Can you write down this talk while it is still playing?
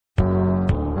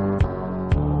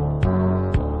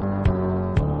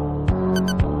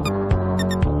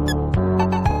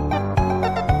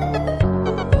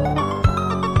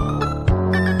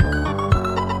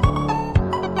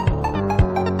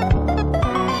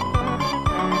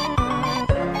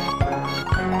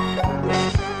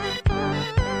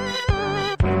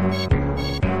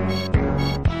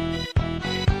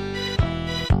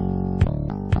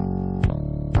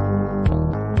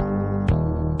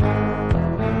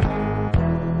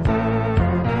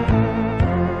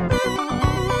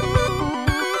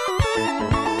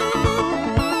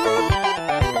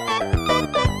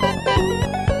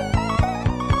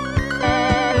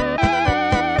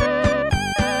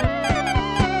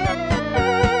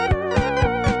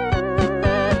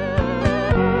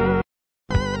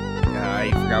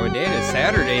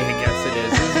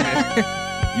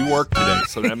work today,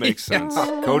 so that makes sense.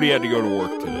 Cody had to go to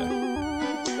work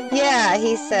today. Yeah,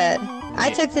 he said.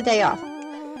 I took the day off.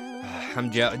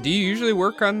 I'm jealous. Do you usually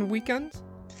work on weekends?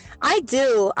 I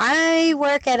do. I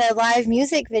work at a live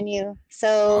music venue.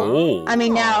 So, I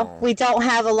mean, now we don't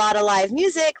have a lot of live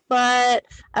music, but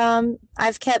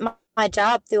I've kept my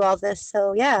job through all this.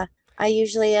 So, yeah, I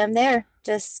usually am there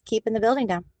just keeping the building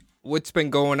down. What's been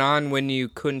going on when you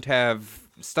couldn't have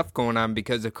stuff going on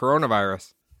because of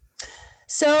coronavirus?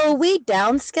 So we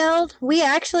downscaled. We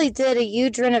actually did a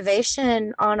huge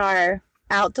renovation on our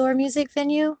outdoor music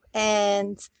venue,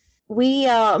 and we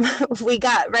we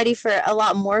got ready for a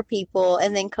lot more people,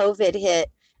 and then COVID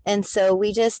hit, and so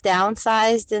we just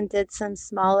downsized and did some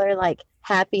smaller like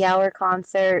happy hour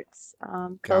concerts,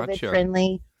 COVID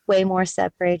friendly, way more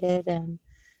separated, and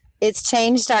it's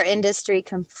changed our industry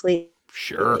completely.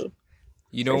 Sure.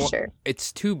 You know, sure.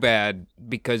 It's too bad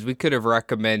because we could have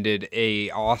recommended a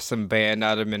awesome band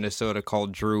out of Minnesota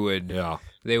called Druid. Yeah.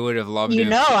 They would have loved it. You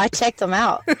know, I checked them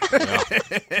out.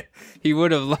 He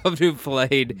would have loved to have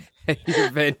played at your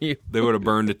venue. They would have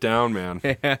burned it down, man.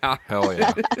 Yeah. Hell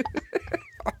yeah.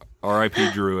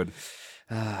 R.I.P. Druid.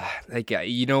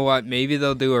 You know what? Maybe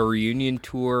they'll do a reunion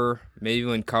tour. Maybe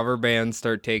when cover bands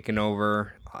start taking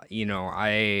over.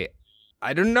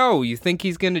 I don't know. You think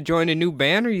he's going to join a new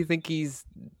band, or you think he's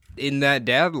in that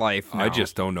dad life now? I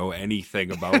just don't know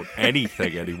anything about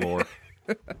anything anymore.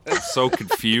 I'm so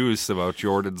confused about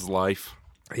Jordan's life.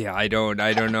 Yeah, I don't know.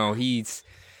 I don't know.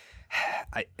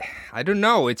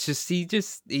 It's just he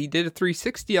did a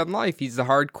 360 on life. He's the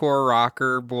hardcore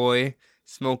rocker boy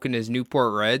smoking his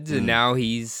Newport Reds, and now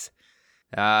he's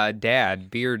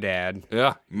beer dad.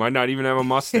 Yeah, might not even have a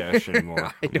mustache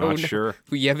anymore. I'm not sure.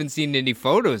 We haven't seen any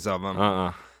photos of him.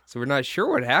 So we're not sure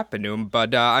what happened to him,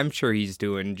 but I'm sure he's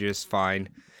doing just fine.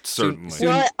 Certainly.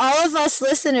 Well, all of us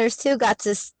listeners too got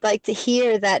to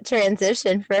hear that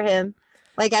transition for him.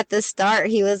 Like at the start,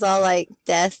 he was all like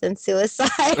death and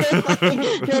suicide.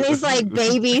 Then he's like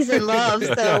babies and love.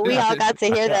 So we all got to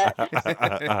hear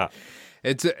that.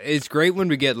 It's great when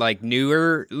we get like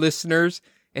newer listeners.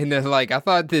 And then, like, I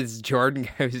thought this Jordan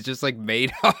guy was just, like,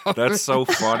 made up. That's so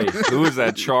funny. Who was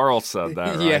that? Charles said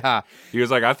that, right? Yeah. He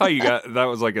was like, I thought that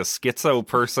was, like, a schizo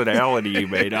personality you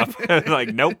made up. Like,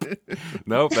 nope,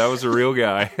 that was a real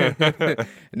guy. And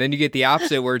then you get the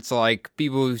opposite where it's, like,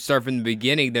 people who start from the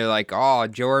beginning, they're like, oh,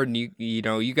 Jordan, you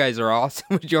know, you guys are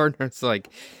awesome. Jordan, it's like,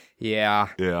 yeah,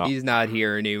 he's not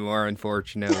here anymore,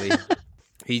 unfortunately.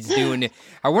 He's doing it.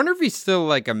 I wonder if he's still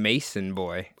like a Mason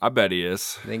boy. I bet he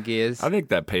is. Think he is? I think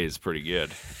that pays pretty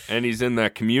good. And he's in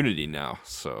that community now,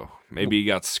 so maybe he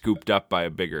got scooped up by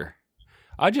a bigger.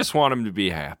 I just want him to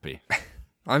be happy.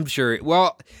 I'm sure.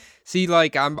 Well, see,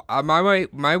 like I'm on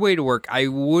my way to work, I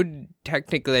would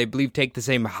technically, I believe, take the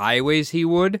same highways he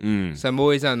would. So I'm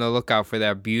always on the lookout for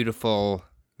that beautiful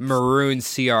maroon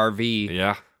CRV.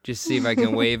 Yeah. Just see if I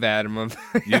can wave at him.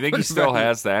 You think he still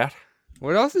has that?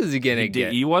 What else is he going to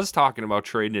get? He was talking about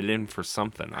trading it in for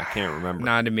something. I can't remember.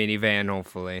 Not a minivan,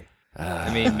 hopefully.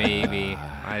 I mean, maybe.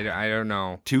 I don't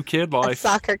know. 2-kid life. A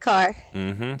soccer car.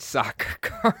 Mm-hmm. Soccer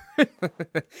car.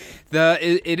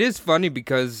 It is funny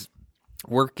because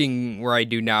working where I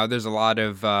do now, there's a lot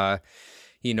of,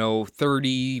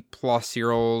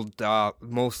 30-plus-year-old,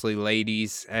 mostly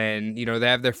ladies. And, they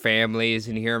have their families.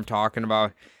 And you hear them talking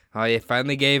about, oh, you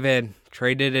finally gave in.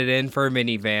 Traded it in for a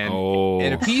minivan. Oh.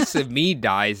 And a piece of me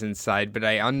dies inside, but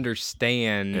I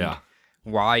understand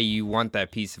why you want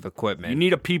that piece of equipment. You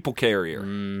need a people carrier.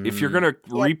 Mm-hmm. If you're going to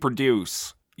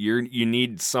reproduce, you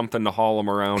need something to haul them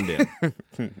around in.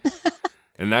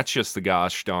 And that's just the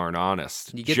gosh darn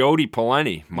honest. Jody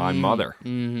Poleni, my mother,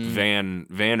 van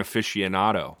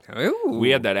aficionado. Ooh. We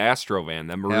had that Astro van,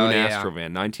 that maroon Astro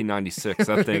van, 1996.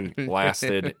 That thing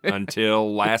lasted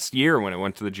until last year when it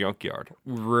went to the junkyard.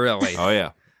 Really? Oh,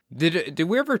 yeah. Did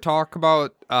we ever talk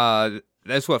about,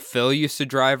 that's what Phil used to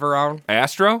drive around?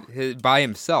 Astro? By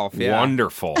himself, yeah.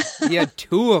 Wonderful. He had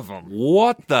 2 of them.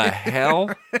 What the hell?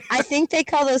 I think they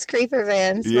call those creeper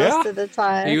vans most of the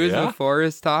time. He was before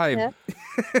his time. Yeah.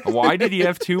 Why did he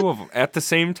have 2 of them at the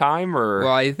same time? Or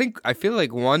well, I feel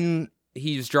like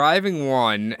he was driving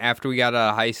one after we got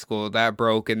out of high school. That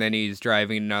broke, and then he's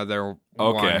driving another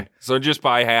one. So just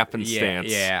by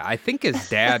happenstance. Yeah. I think his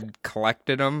dad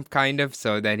collected them, kind of,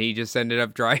 so then he just ended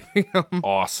up driving them.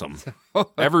 Awesome.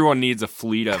 Everyone needs a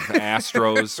fleet of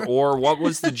Astros, or what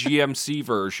was the GMC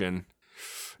version?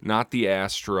 Not the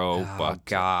Astro, but...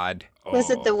 God.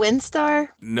 Was it the Windstar?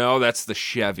 No, that's the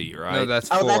Chevy, right? No, that's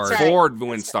Ford. That's right. Ford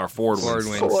Windstar. Ford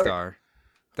Windstar.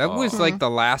 That was like the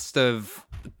last of...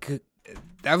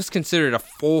 That was considered a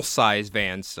full-size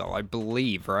van still, I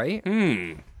believe, right?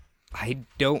 I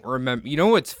don't remember. You know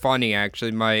what's funny,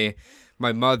 actually? My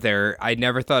mother, I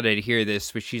never thought I'd hear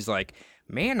this, but she's like,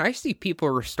 man, I see people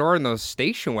restoring those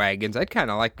station wagons. I'd kind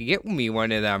of like to get me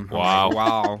one of them. Wow. Like,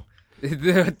 wow.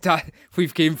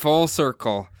 We've came full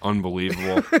circle.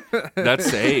 Unbelievable.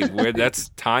 That's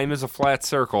time is a flat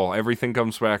circle. Everything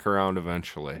comes back around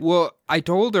eventually. Well, I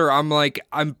told her,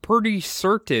 I'm pretty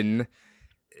certain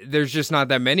there's just not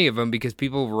that many of them because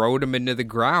people rode them into the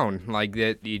ground. Like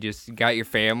that, you just got your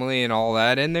family and all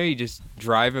that in there. You just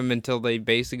drive them until they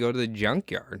basically go to the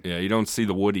junkyard. Yeah, you don't see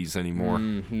the Woodies anymore.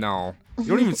 No. You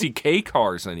don't even see K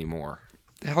cars anymore.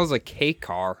 The hell's a K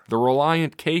car? The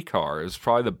Reliant K car is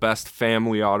probably the best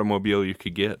family automobile you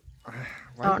could get. I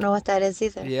don't know what that is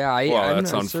either. Yeah,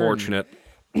 that's unfortunate.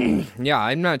 Yeah,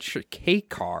 I'm not sure. K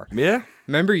car. Yeah.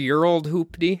 Remember your old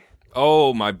hoopty?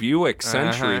 Oh, my Buick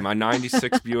Century, my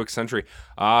 96 Buick Century.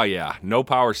 Ah, yeah, no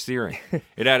power steering.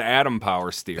 It had atom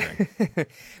power steering.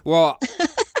 Well,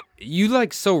 you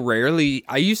like so rarely,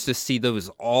 I used to see those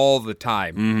all the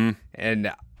time. Mm-hmm.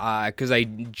 And because I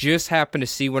just happened to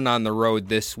see one on the road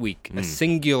this week, a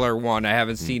singular one. I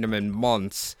haven't seen them in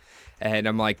months. And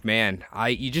I'm like, man,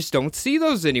 you just don't see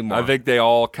those anymore. I think they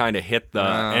all kind of hit the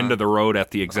end of the road at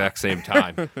the exact same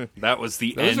time. That was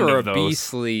the end of those. Those are a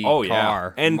beastly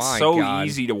car. Yeah. And My so God.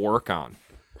 easy to work on.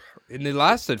 And they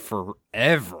lasted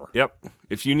forever. Yep.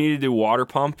 If you needed to do water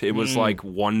pump, it was like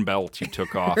one belt you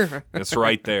took off. It's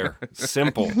right there.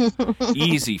 Simple.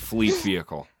 Easy fleet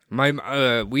vehicle.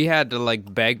 We had to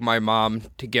like beg my mom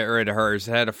to get rid of hers.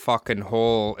 It had a fucking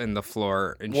hole in the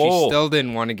floor, and she still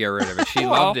didn't want to get rid of it. She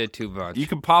loved it too much. You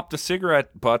can pop the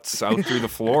cigarette butts out through the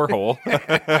floor hole.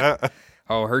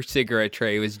 Oh, her cigarette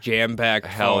tray was jam-packed.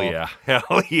 Hell yeah.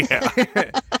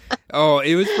 Oh,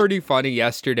 it was pretty funny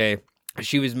yesterday.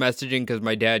 She was messaging because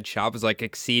my dad's shop was like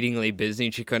exceedingly busy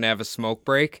and she couldn't have a smoke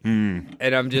break. And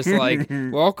I'm just like,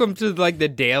 welcome to like the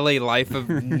daily life of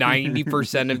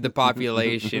 90% of the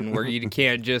population where you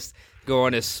can't just go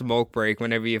on a smoke break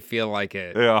whenever you feel like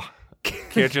it. Yeah.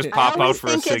 Can't just pop out for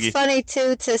a ciggy. I always think it's funny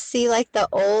too to see like the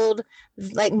old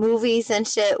like movies and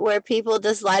shit where people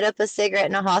just light up a cigarette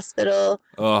in a hospital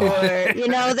or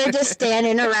they're just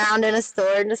standing around in a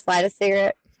store and just light a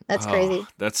cigarette. That's crazy.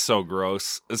 That's so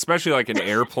gross. Especially like an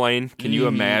airplane. Can you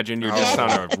imagine? You're just on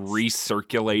a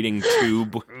recirculating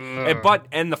tube.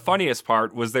 And the funniest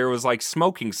part was there was like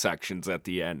smoking sections at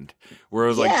the end where it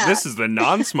was like, this is the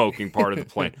non-smoking part of the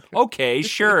plane. Okay,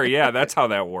 sure. Yeah, that's how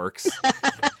that works.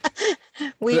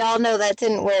 We all know that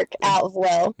didn't work out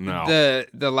well. No.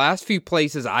 The last few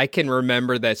places I can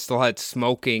remember that still had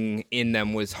smoking in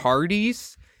them was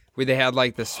Hardee's, where they had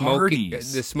like the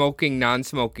smoking,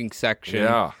 non-smoking section.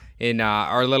 Yeah. In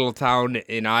our little town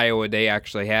in Iowa, they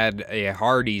actually had a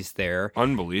Hardee's there.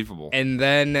 Unbelievable. And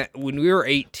then when we were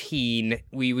 18,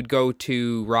 we would go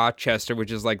to Rochester,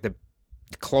 which is like the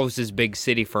closest big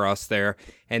city for us there.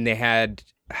 And they had,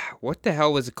 what the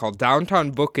hell was it called?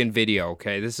 Downtown Book and Video,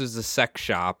 okay? This is a sex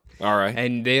shop. All right.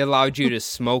 And they allowed you to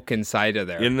smoke inside of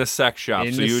there. In the sex shop.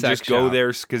 So you would just go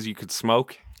there because you could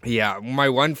smoke? Yeah. My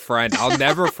one friend, I'll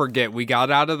never forget, we got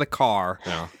out of the car.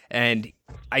 Yeah. And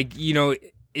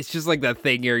it's just like that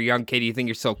thing, you're a young kid, you think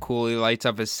you're so cool, he lights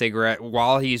up a cigarette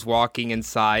while he's walking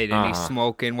inside and he's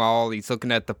smoking while he's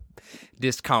looking at the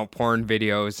discount porn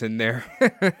videos in there.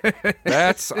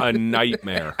 That's a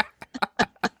nightmare.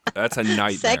 That's a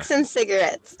nightmare. Sex and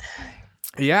cigarettes.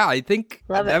 Yeah, I think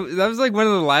that was like one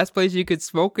of the last places you could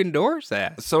smoke indoors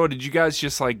at. So did you guys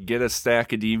just like get a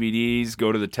stack of DVDs,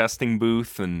 go to the testing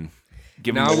booth and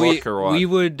give them a look or what? We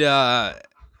would...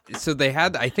 So they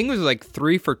had, I think it was like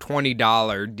 3 for $20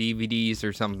 DVDs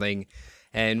or something,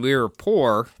 and we were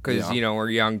poor because we're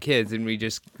young kids, and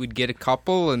we'd get a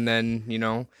couple and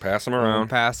then pass them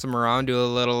around, do a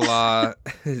little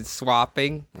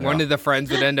swapping. Yeah. One of the friends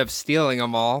would end up stealing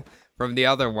them all from the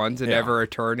other ones and never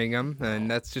returning them, and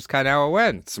that's just kind of how it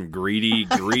went. Some greedy,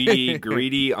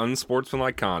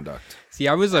 unsportsmanlike conduct. See,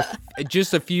 I was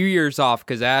just a few years off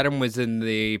because Adam was in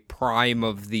the prime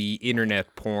of the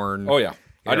internet porn. Oh yeah.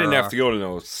 I didn't have to go to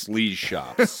those sleaze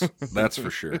shops. That's for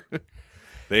sure.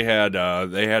 They had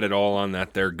it all on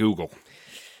that there Google.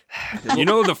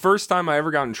 The first time I ever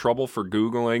got in trouble for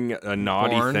Googling a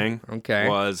naughty thing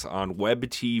was on Web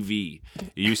TV.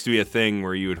 It used to be a thing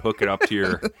where you would hook it up to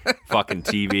your fucking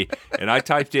TV. And I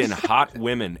typed in hot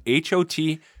women,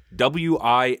 HOTWIMMEN.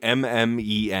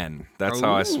 That's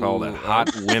how I spelled it,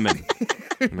 hot women.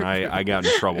 And I got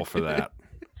in trouble for that.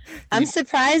 I'm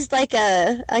surprised like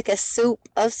a soup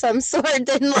of some sort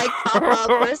didn't like pop up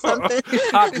or something.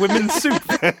 Hot women soup.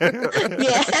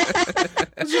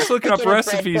 Yeah. I was just looking up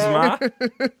recipes, Ma.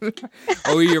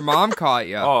 Oh, your mom caught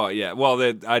you. Oh, yeah. Well,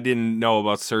 I didn't know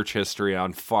about search history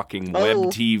on fucking web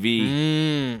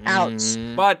TV.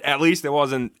 Ouch. But at least it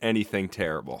wasn't anything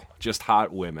terrible. Just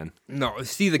hot women. No,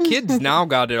 see, the kids now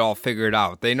got it all figured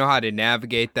out. They know how to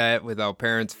navigate that without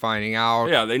parents finding out.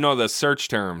 Yeah, they know the search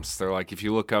terms. They're like, if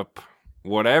you look up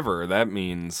whatever, that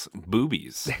means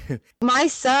boobies. My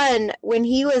son, when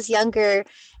he was younger,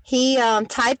 he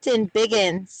typed in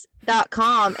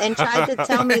biggins.com and tried to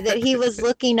tell me that he was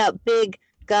looking up big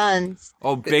guns.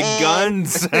 Oh, big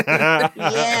guns. Yeah.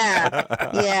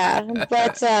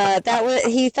 But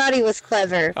he thought he was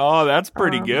clever. Oh, that's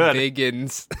pretty good.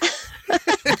 Biggins.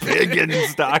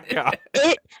 Biggins.com.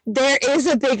 There is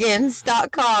a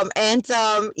biggins.com. And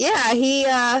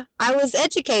I was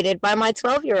educated by my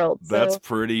 12-year-old. So that's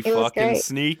pretty fucking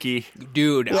sneaky.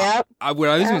 Dude, yep. What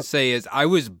I was going to say is I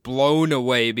was blown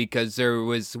away because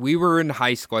we were in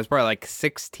high school. I was probably like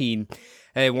 16.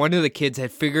 And one of the kids had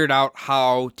figured out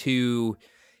how to,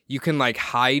 you can like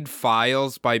hide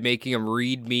files by making them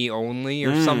read me only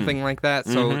or something like that.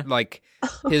 So like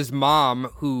his mom,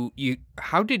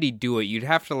 how did he do it? You'd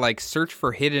have to like search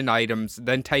for hidden items,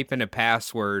 then type in a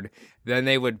password, then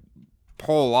they would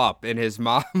pull up, and his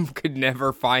mom could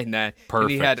never find that. Perfect.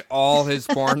 And he had all his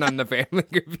porn on the family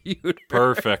computer.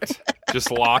 Perfect.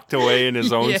 Just locked away in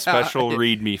his own special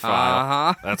README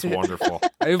file. That's wonderful.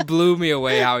 It blew me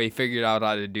away how he figured out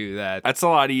how to do that. That's a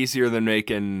lot easier than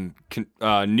making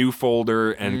a new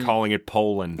folder and calling it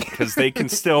Poland, because they can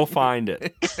still find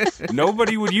it.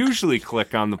 Nobody would usually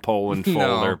click on the Poland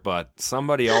folder, but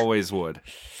somebody always would.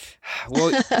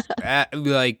 Well,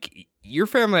 like, your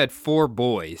family had 4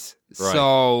 boys. Right.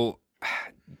 So,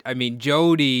 I mean,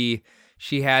 Jody,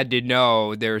 she had to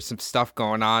know there was some stuff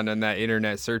going on in that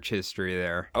internet search history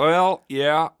there. Well,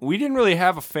 yeah, we didn't really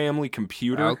have a family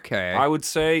computer. Okay. I would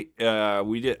say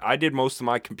I did most of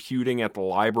my computing at the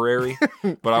library,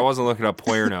 but I wasn't looking up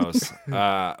puernos.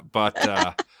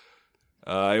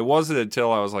 It wasn't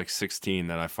until I was like 16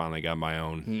 that I finally got my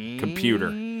own computer.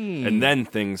 And then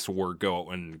things were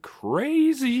going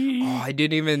crazy. Oh, I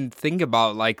didn't even think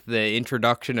about like the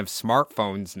introduction of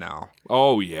smartphones now.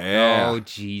 Oh, yeah. Oh,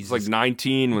 Jesus. I was like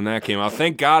 19 when that came out.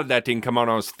 Thank God that didn't come out when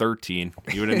I was 13.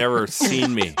 You would have never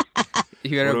seen me.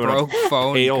 You had a broke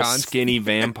phone. Pale, skinny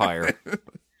vampire.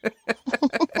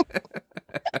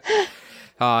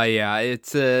 Oh, yeah,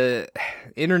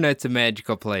 internet's a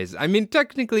magical place. I mean,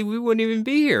 technically, we wouldn't even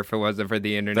be here if it wasn't for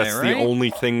the internet, That's right? the only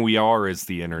thing we are is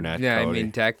the internet, Yeah, Cody. I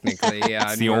mean, technically,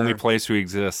 yeah. It's the only place we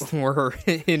exist. We're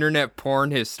internet porn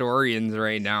historians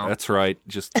right now. That's right.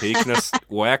 Just taking us,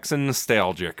 waxing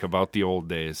nostalgic about the old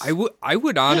days. I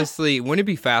would honestly, wouldn't it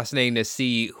be fascinating to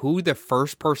see who the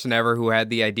first person ever who had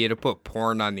the idea to put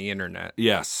porn on the internet?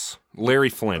 Yes. Larry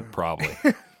Flint, probably.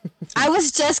 I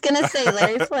was just going to say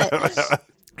Larry Flint.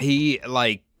 He,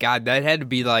 like, God, that had to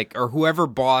be like, or whoever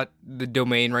bought the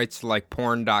domain rights to like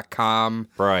porn.com.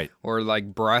 Right. Or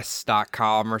like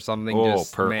breasts.com or something. Oh,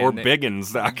 or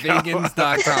biggins.com.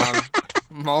 Biggins.com.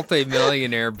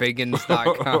 Multi-millionaire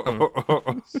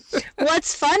biggins.com.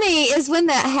 What's funny is when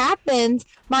that happened,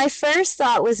 my first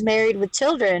thought was Married with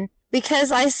Children,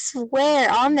 because I swear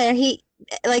on there he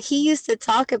used to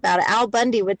talk about it. Al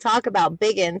Bundy would talk about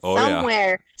Biggins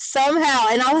somehow.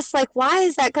 And I was like, why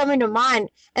is that coming to mind?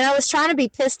 And I was trying to be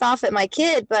pissed off at my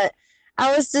kid, but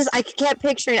I kept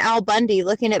picturing Al Bundy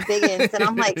looking at Biggins. And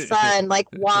I'm like, son, like,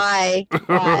 why?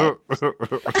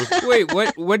 Wait,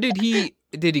 what did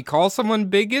he call someone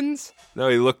Biggins? No,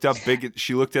 he looked up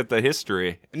she looked at the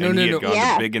history. No. He had gone to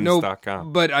biggins.com.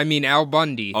 No, but I mean Al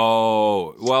Bundy.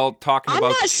 Oh, well, talking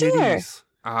about titties. Sure.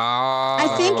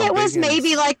 I think it was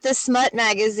maybe like the smut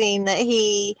magazine that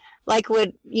he like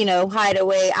would, hide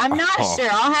away. I'm not sure.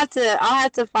 I'll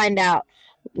have to find out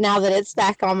now that it's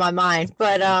back on my mind.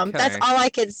 But that's all I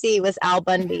could see was Al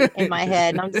Bundy in my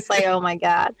head. And I'm just like, oh my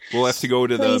God. We'll have to go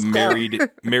to the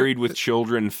Married with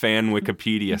Children fan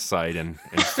Wikipedia site and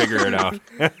figure it out.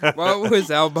 What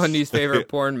was Al Bundy's favorite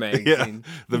porn magazine?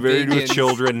 Yeah, the Married with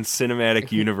Children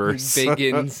cinematic universe.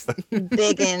 Biggins.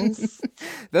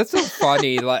 That's so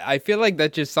funny. Like, I feel like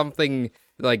that's just something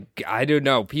like, I don't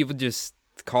know, people just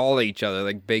call each other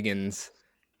like Biggins.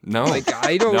 No, like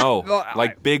I don't know.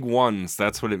 Like big ones.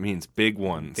 That's what it means. Big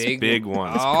ones. Big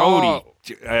ones. Oh.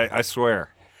 Cody, I swear.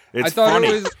 It's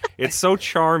funny. It's so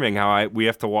charming how we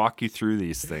have to walk you through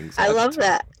these things. I love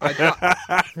that.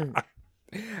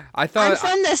 I thought I'm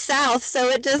from the South, so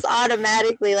it just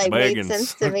automatically made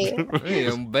sense to me.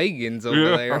 Biggins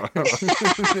over there.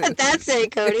 That's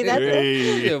it, Cody. That's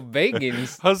it.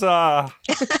 Biggins. Huzzah!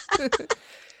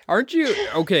 Aren't you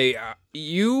okay?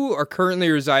 You are currently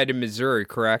reside in Missouri,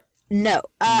 correct? No. No.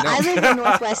 I live in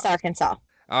Northwest Arkansas.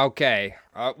 Okay.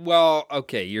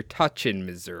 Okay. You're touching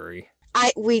Missouri.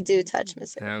 We do touch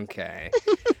Missouri. Okay.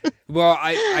 Well,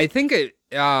 I think it.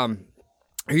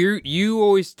 You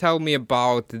always tell me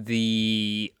about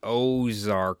the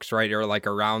Ozarks, right? Or like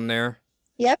around there.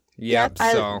 Yep.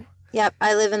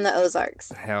 I live in the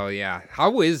Ozarks. Hell yeah.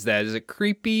 How is that? Is it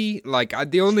creepy? Like,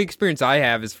 the only experience I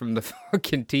have is from the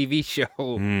fucking TV show.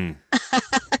 Mm.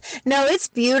 No, it's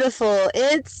beautiful.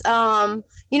 It's, a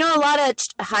lot of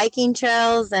hiking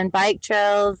trails and bike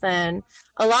trails and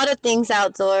a lot of things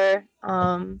outdoor,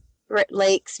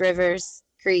 lakes, rivers,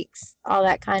 creeks, all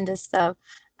that kind of stuff.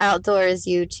 Outdoor is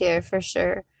huge here for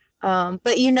sure. But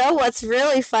what's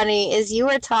really funny is you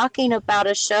were talking about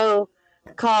a show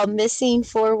called Missing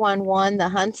 411 The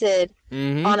Hunted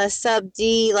on a Sub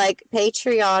D like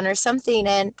Patreon or something,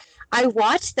 and I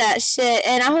watched that shit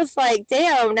and I was like,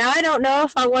 damn, now I don't know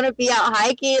if I want to be out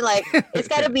hiking. Like, it's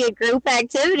got to be a group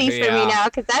activity for me now,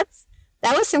 because that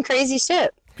was some crazy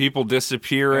shit. People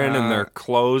disappearing and their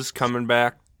clothes coming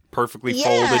back perfectly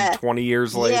folded 20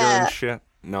 years later and shit.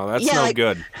 No, that's no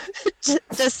good.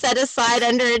 Just set aside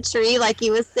under a tree like he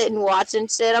was sitting watching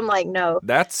shit. I'm like, no.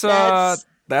 That's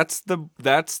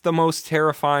the most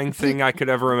terrifying thing I could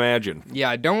ever imagine. Yeah,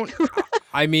 I don't know.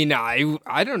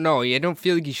 I don't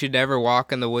feel like you should ever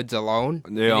walk in the woods alone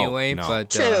anyway. No. But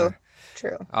True.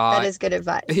 That is good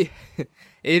advice.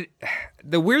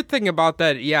 The weird thing about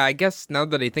that, I guess now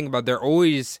that I think about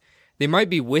it, they might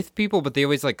be with people, but they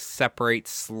always like separate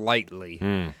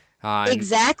slightly.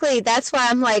 Exactly. That's why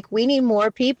I'm like, we need more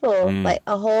people, like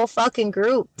a whole fucking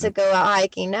group to go out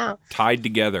hiking now. Tied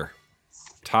together.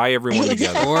 Tie everyone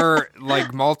together. Or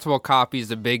like multiple copies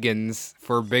of Biggins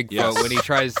for Bigfoot when he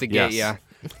tries to get you.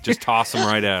 Just toss him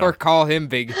right at him. Or call him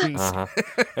Biggins.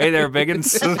 Hey there,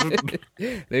 Biggins.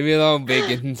 Leave me alone,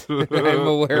 Biggins. I'm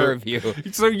aware of you.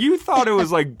 So you thought it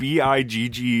was like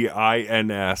Biggins?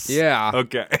 Yeah.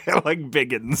 Okay. Like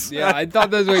Biggins. Yeah, I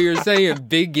thought that's what you were saying.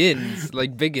 Biggins.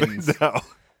 Like Biggins. No.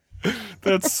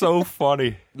 That's so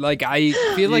funny. Like, I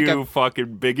feel like you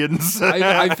fucking Biggins.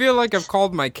 I feel like I've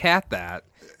called my cat that.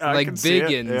 I like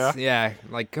Biggins. Yeah.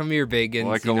 Like, come here, Biggins.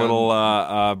 Like a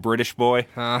little British boy.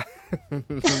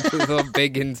 Little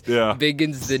Biggins. Yeah.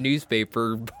 Biggins, the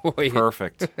newspaper boy.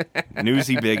 Perfect.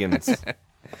 Newsy Biggins.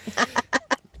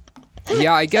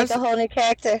 Yeah, I guess. Like a whole new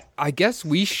character. I guess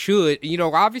we should.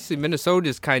 Obviously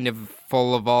Minnesota's kind of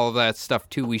full of all that stuff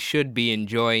too. We should be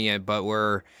enjoying it, but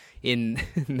we're in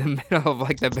the middle of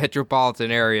like the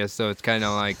metropolitan area, so it's kind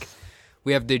of like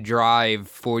we have to drive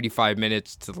 45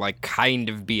 minutes to like kind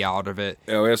of be out of it.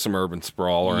 Yeah, we have some urban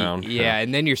sprawl around. Yeah,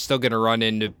 and then you're still going to run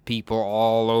into people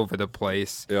all over the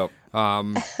place. Yep.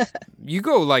 You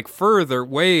go like further,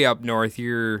 way up north,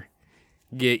 you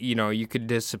could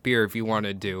disappear if you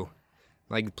wanted to.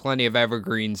 Like plenty of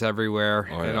evergreens everywhere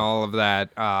and all of that.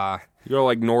 You go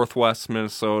like northwest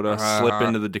Minnesota, slip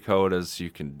into the Dakotas, you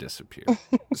can disappear.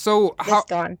 So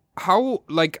how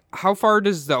far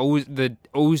does the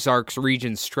Ozarks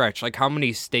region stretch? Like how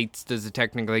many states does it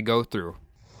technically go through?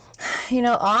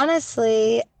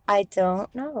 Honestly, I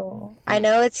don't know. I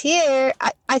know it's here.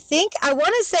 I think I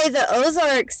want to say the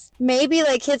Ozarks maybe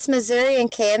like hits Missouri and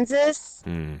Kansas.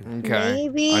 Okay.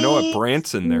 Maybe. I know at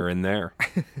Branson they're in there.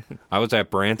 I was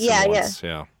at Branson once.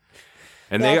 Yeah.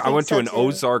 And I went to an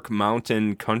Ozark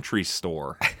Mountain country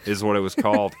store, is what it was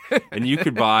called. And you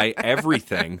could buy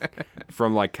everything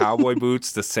from like cowboy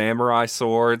boots to samurai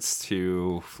swords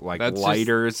to like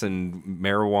lighters and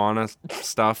marijuana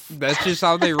stuff. That's just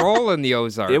how they roll in the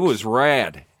Ozarks. It was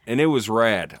rad. And it was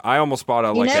rad. I almost bought a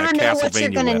Castlevania whip. You never know what you're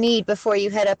going to need before you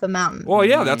head up a mountain. Well,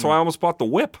 yeah, that's why I almost bought the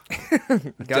whip.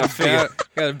 Got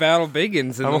to battle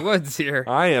Biggins in the woods here.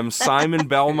 I am Simon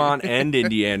Belmont and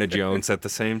Indiana Jones at the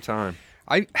same time.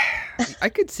 I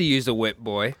could see you as a whip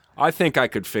boy. I think I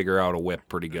could figure out a whip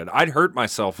pretty good. I'd hurt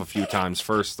myself a few times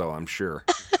first, though, I'm sure.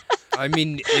 I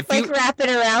mean, if like you wrap it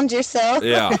around yourself.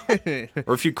 Yeah.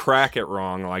 Or if you crack it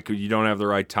wrong, like you don't have the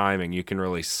right timing, you can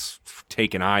really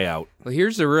take an eye out. Well,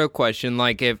 here's the real question.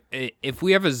 Like, if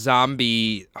we have a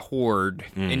zombie horde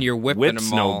and you're whipping Whip's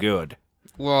them all. no good.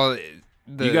 Well,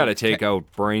 you got to take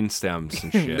out brain stems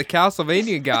and shit. The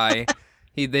Castlevania guy...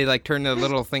 They like turn a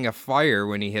little thing of fire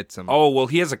when he hits him. Oh, well,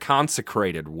 he has a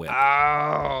consecrated whip.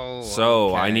 Oh.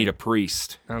 So I need a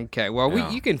priest. Okay,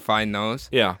 well, you can find those.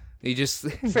 Yeah. You just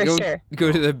go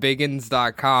to the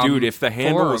Biggins.com. Dude, if the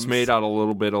handle was made out a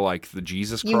little bit of like the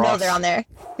Jesus cross. You know they're on there.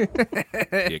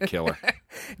 Be a killer.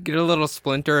 Get a little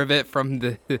splinter of it from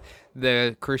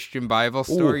the Christian Bible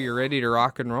store. You're ready to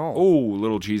rock and roll. Oh,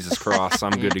 little Jesus cross.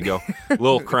 I'm good to go.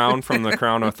 Little crown from the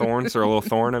crown of thorns, or a little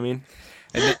thorn, I mean.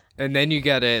 And And then you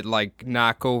gotta like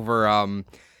knock over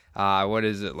what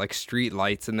is it, like street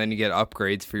lights, and then you get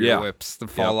upgrades for your whips to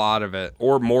fall out of it.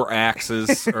 Or more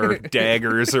axes or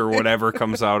daggers or whatever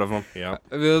comes out of them. Yeah.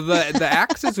 The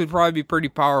axes would probably be pretty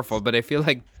powerful, but I feel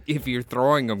like if you're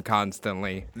throwing them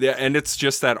constantly. Yeah, and it's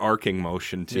just that arcing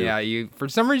motion too. Yeah, for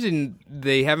some reason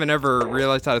they haven't ever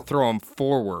realized how to throw them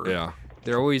forward. Yeah.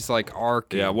 They're always like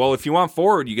arcing. Yeah, well, if you want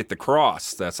forward, you get the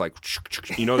cross. That's like,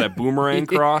 that boomerang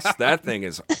cross? That thing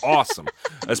is awesome.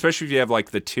 Especially if you have like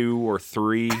the 2 or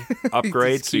 3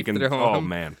 upgrades. So you can,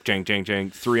 man, jang, jang, jang,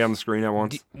 3 on the screen at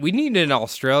once. We need an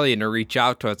Australian to reach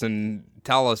out to us and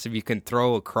tell us if you can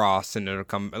throw a cross and it'll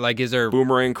come. Like, is there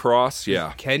boomerang cross?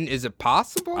 Yeah. Is it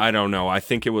possible? I don't know. I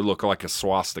think it would look like a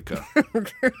swastika. To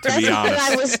be honest, that's what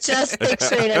I was just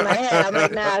picturing in my head. I'm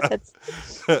like, nah,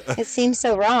 it seems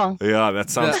so wrong. Yeah, that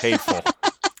sounds hateful.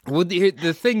 Well, the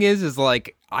thing is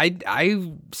like I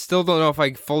still don't know if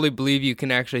I fully believe you can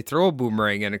actually throw a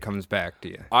boomerang and it comes back to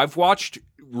you. I've watched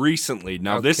recently.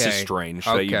 Now, this is strange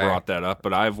that you brought that up,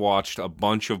 but I've watched a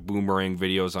bunch of boomerang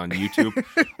videos on YouTube.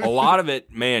 A lot of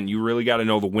it, man, you really got to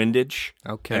know the windage.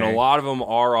 Okay. And a lot of them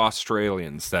are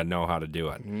Australians that know how to do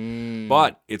it.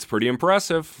 But it's pretty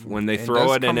impressive when they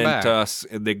throw it and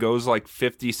it goes like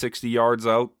 50, 60 yards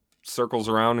out, circles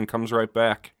around, and comes right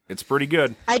back. It's pretty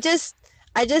good. I just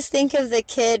think of the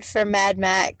kid from Mad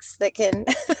Max that can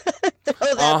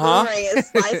throw that boomerang and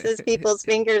slices people's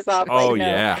fingers off. Oh, like, no,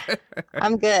 yeah.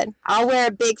 I'm good. I'll wear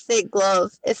a big, thick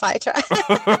glove if I try.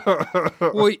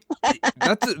 Well,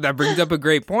 that brings up a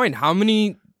great point. How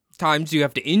many times do you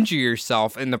have to injure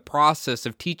yourself in the process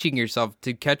of teaching yourself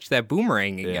to catch that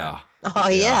boomerang again? Yeah. Oh,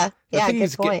 yeah. Yeah,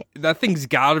 good point. That thing's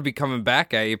got to be coming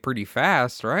back at you pretty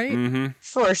fast, right? Mm-hmm.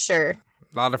 For sure.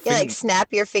 A lot of like snap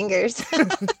your fingers.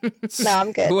 No,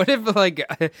 I'm good. What if like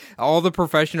all the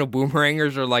professional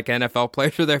boomerangers are like NFL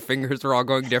players where their fingers are all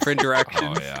going different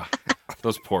directions? Oh, yeah.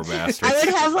 Those poor bastards. I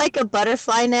would have like a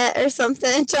butterfly net or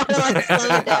something, trying to like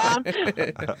slow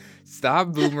it down. Stop,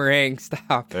 boomerang,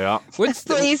 stop. Yeah.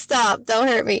 Please stop. Don't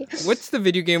hurt me. What's the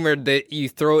video game where you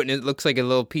throw it and it looks like a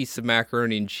little piece of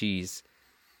macaroni and cheese?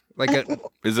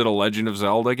 Is it a Legend of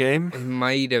Zelda game? It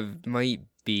might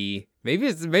be.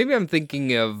 Maybe I'm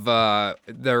thinking of the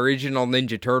original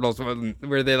Ninja Turtles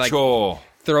where they like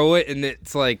throw it and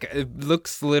it's like it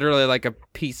looks literally like a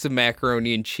piece of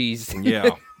macaroni and cheese.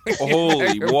 Yeah.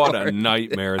 Holy, what a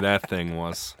nightmare that thing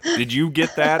was. Did you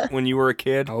get that when you were a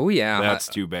kid? Oh yeah. That's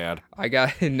too bad.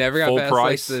 Never got full past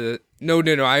price? like No,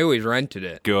 I always rented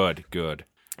it. Good.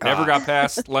 Never got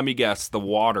past, let me guess, the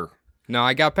water. No,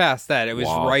 I got past that. It was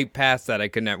right past that. I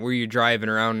couldn't where you're driving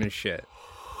around and shit.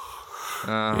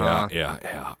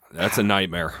 Yeah. That's a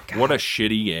nightmare. God. What a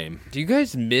shitty game. Do you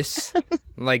guys miss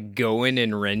like going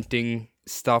and renting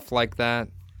stuff like that?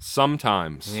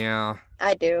 Sometimes. Yeah.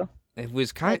 I do. It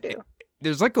was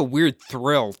there's like a weird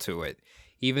thrill to it.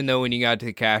 Even though when you got to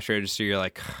the cash register, you're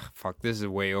like, fuck, this is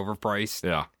way overpriced.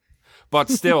 Yeah. But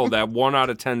still, that 1 out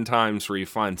of 10 times where you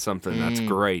find something that's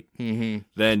great,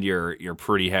 then you're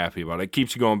pretty happy about it. It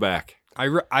keeps you going back.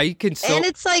 I can still... And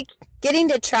it's like getting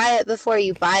to try it before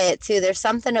you buy it, too. There's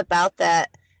something about that,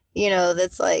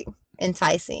 that's like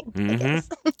enticing, I guess.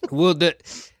 Well,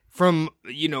 from,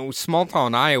 small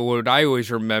town Iowa, what I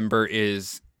always remember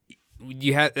is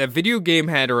a video game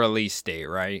had a release date,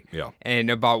 right? Yeah. And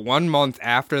about 1 month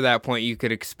after that point, you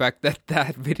could expect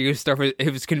that video stuff,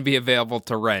 it was going to be available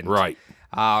to rent. Right.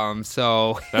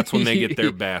 So that's when they get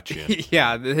their batch in.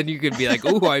 Yeah, then you could be like,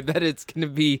 "Ooh, I bet it's gonna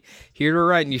be here to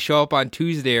rent." And you show up on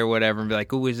Tuesday or whatever, and be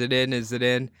like, "Ooh, is it in? Is it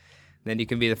in?" Then you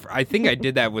can be I think I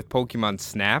did that with Pokemon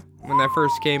Snap when that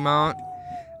first came out.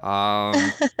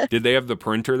 Did they have the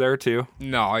printer there too?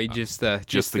 No, just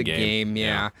the game.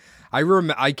 Yeah.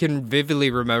 Yeah. I can vividly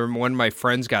remember when my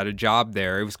friends got a job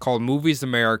there. It was called Movies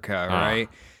America, right?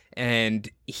 And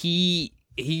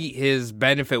his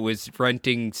benefit was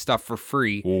renting stuff for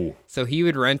free. Ooh. So he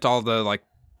would rent all the like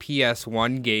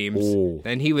PS1 games. Ooh.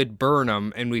 Then he would burn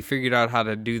them, and we figured out how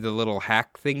to do the little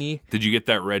hack thingy. Did you get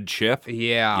that red chip?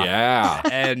 Yeah. Yeah.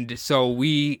 And so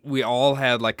we all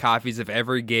had like copies of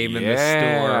every game in the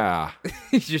store.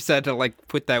 You just had to like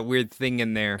put that weird thing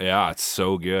in there. Yeah, it's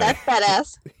so good. That's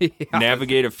badass. Yeah.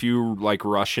 Navigate a few like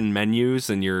Russian menus,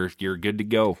 and you're good to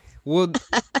go. Well,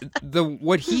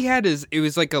 what he had is it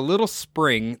was like a little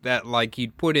spring that like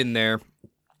you'd put in there,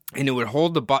 and it would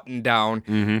hold the button down,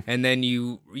 and then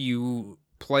you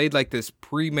played like this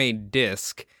pre-made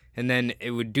disc, and then it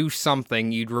would do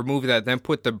something. You'd remove that, then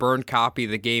put the burned copy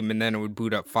of the game, and then it would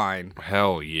boot up fine.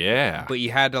 Hell yeah! But you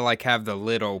had to like have the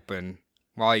lid open.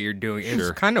 while you're doing it.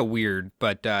 It's kind of weird,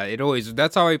 but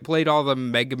that's how I played all the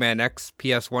Mega Man X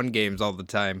PS1 games all the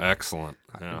time. Excellent.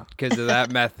 Yeah. Because of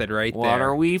that method right there. What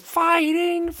are we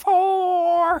fighting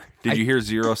for? Did you hear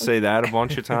Zero say that a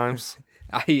bunch of times?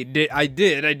 I did. I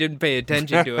didn't pay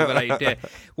attention to it, but I did.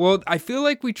 Well, I feel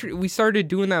like we started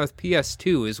doing that with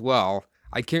PS2 as well.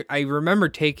 I remember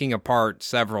taking apart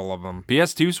several of them.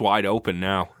 PS2's wide open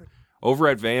now. Over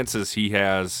at Vance's, he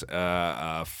has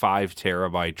a 5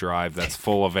 terabyte drive that's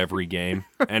full of every game,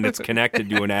 and it's connected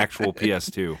to an actual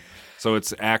PS2. So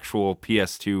it's actual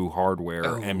PS2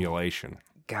 hardware emulation.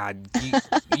 God,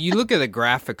 you look at the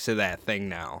graphics of that thing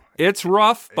now. It's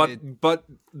rough, but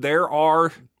there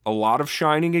are a lot of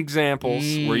shining examples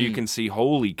where you can see,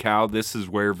 holy cow, this is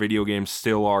where video games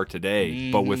still are today,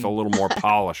 but with a little more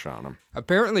polish on them.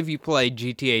 Apparently, if you play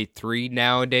GTA 3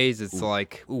 nowadays, it's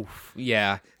like, oof,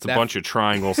 yeah. It's a bunch of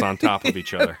triangles on top of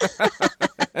each other.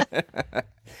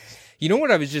 You know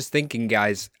what I was just thinking,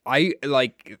 guys?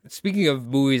 Speaking of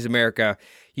Movies America,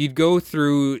 you'd go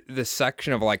through the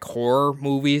section of like horror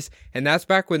movies, and that's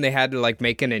back when they had to like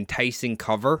make an enticing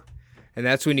cover. And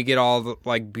that's when you get all the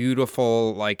like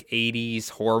beautiful like 80s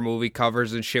horror movie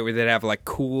covers and shit where they'd have like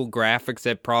cool graphics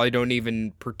that probably don't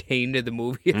even pertain to the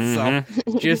movie itself,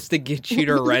 just to get you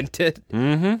to rent it.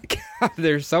 God,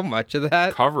 there's so much of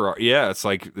that. Cover, yeah, it's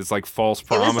like false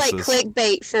promises. It was like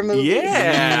clickbait for movies.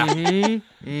 Yeah.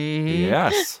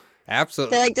 Yes.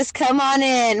 Absolutely. They're like, just come on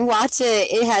in, watch it.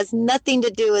 It has nothing to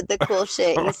do with the cool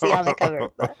shit you see on the cover.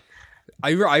 But I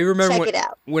remember check it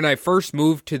out. When I first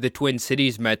moved to the Twin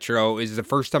Cities Metro, is the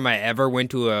first time I ever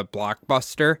went to a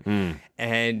Blockbuster.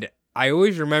 And I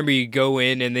always remember you go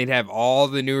in and they'd have all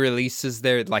the new releases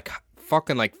there, like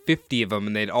fucking like 50 of them,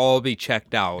 and they'd all be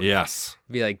checked out. Yes.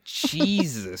 Be like,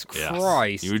 Jesus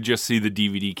Christ. You would just see the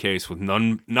DVD case with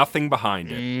nothing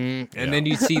behind it. And then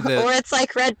you see the... Or it's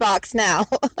like Redbox now.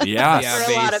 Yes. Yeah,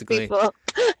 for a lot of people.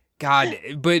 God,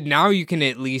 but now you can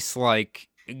at least like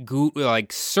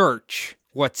search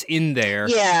what's in there.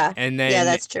 Yeah. And then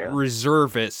that's true.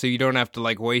 Reserve it so you don't have to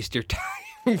like waste your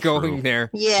time going there.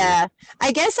 Yeah.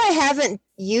 I guess I haven't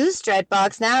used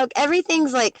Redbox. Now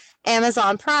everything's like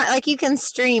Amazon Prime. Like you can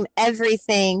stream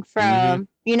everything from,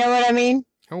 you know what I mean?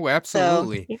 Oh,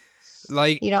 absolutely. So,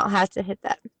 like you don't have to hit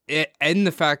that. And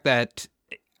the fact that,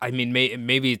 I mean,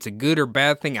 maybe it's a good or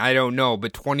bad thing, I don't know,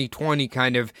 but 2020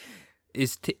 kind of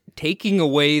is taking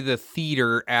away the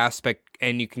theater aspect,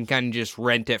 and you can kind of just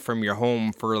rent it from your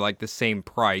home for like the same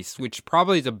price, which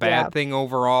probably is a bad thing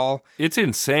overall. It's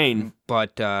insane.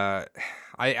 But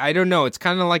I don't know. It's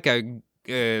kind of like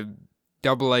a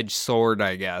double-edged sword,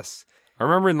 I guess. I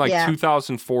remember in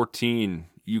 2014,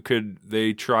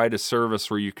 they tried a service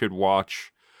where you could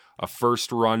watch a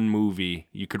first-run movie.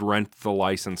 You could rent the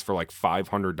license for like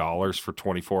 $500 for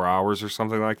 24 hours or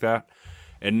something like that.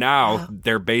 And now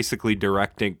they're basically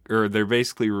releasing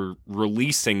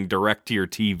direct to your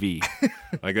TV.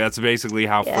 Like that's basically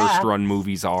how first run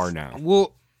movies are now.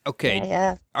 Well, okay.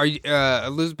 Yeah. Are you,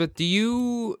 Elizabeth, do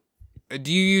you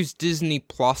use Disney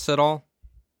Plus at all?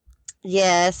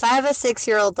 Yes, I have a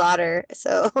 6-year-old daughter,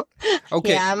 so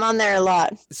yeah, I'm on there a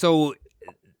lot. So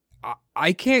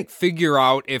I can't figure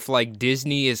out if like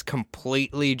Disney is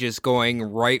completely just going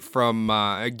right from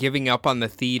giving up on the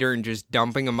theater and just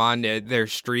dumping them on their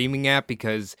streaming app,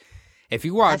 because if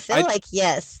you watch, I feel like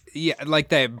yes. Yeah, like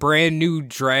that brand new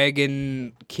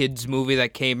Dragon Kids movie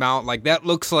that came out, like that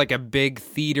looks like a big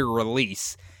theater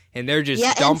release. And they're just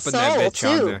dumping that bitch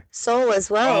on there. Soul as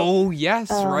well. Oh,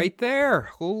 yes, right there.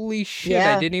 Holy shit,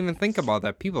 I didn't even think about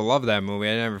that. People love that movie.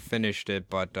 I never finished it,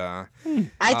 but... I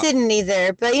didn't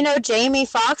either. But, Jamie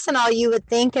Foxx and all, you would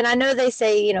think, and I know they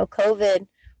say, COVID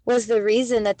was the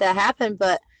reason that happened,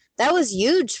 but that was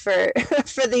huge for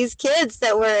these kids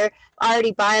that were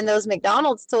already buying those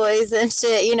McDonald's toys and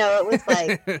shit. It was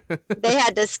like they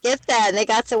had to skip that and they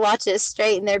got to watch it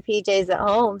straight in their PJs at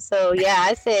home. So yeah,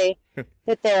 I say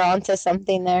that they're onto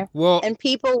something there. Well, and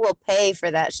people will pay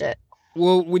for that shit.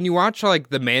 Well, when you watch like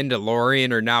The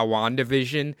Mandalorian or now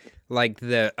WandaVision, like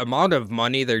the amount of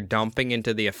money they're dumping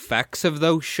into the effects of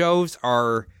those shows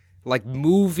are like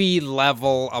movie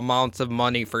level amounts of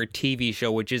money for a TV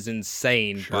show, which is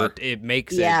insane. Sure. But it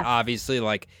makes it obviously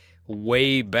like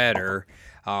way better.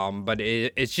 But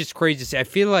it's just crazy to see. I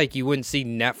feel like you wouldn't see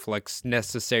Netflix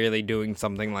necessarily doing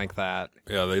something like that.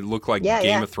 Yeah, they look like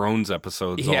Game of Thrones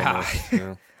episodes. Almost.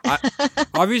 Yeah.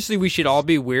 Obviously, we should all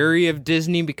be wary of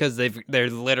Disney because they're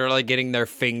literally getting their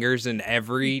fingers in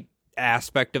every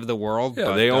aspect of the world. Yeah,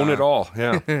 but, they own it all.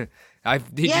 Yeah.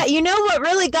 You know what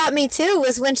really got me too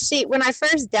was when I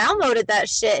first downloaded that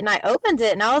shit and I opened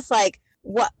it and I was like,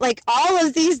 what, like all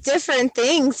of these different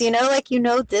things, like,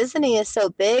 Disney is so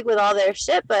big with all their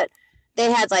shit, but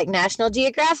they had like National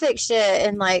Geographic shit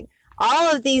and like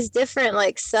all of these different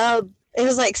like it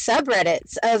was like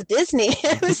subreddits of Disney.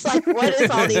 It was like, what is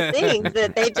all these things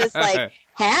that they just like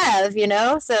have,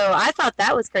 So I thought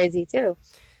that was crazy too.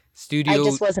 I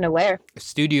just wasn't aware.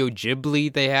 Studio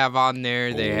Ghibli they have on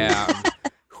there. They have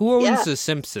who owns the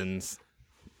Simpsons?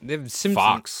 They have Simpsons.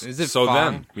 Fox. Is it so Fox?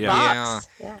 them? Yeah. Fox.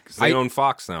 Yeah. Because they own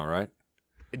Fox now, right?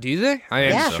 Do they? I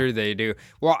am sure they do.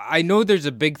 Well, I know there's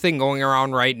a big thing going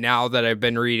around right now that I've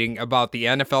been reading about the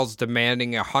NFL's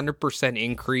demanding 100%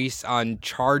 increase on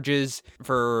charges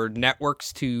for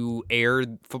networks to air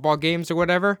football games or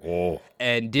whatever. Oh.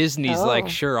 And Disney's like,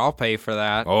 sure, I'll pay for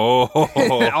that. Oh.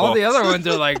 All the other ones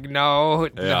are like, no.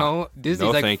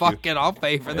 Disney's like, fuck it, I'll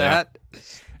pay for that.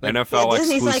 NFL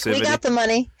Disney's exclusivity. like, we got the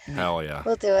money. Hell yeah.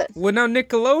 We'll do it. Well, now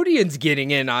Nickelodeon's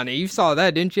getting in on it. You saw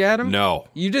that, didn't you, Adam? No.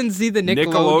 You didn't see the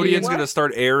Nickelodeon's going to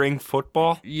start airing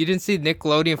football? You didn't see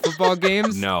Nickelodeon football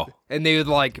games? No. And they would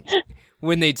like,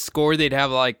 when they'd score, they'd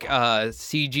have like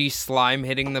CG slime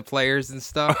hitting the players and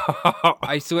stuff.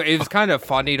 I swear, it was kind of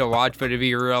funny to watch, but it'd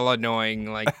be real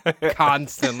annoying, like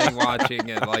constantly watching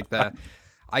it like that.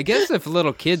 I guess if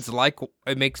little kids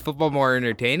it makes football more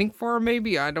entertaining for them,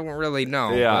 maybe. I don't really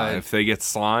know. Yeah, if they get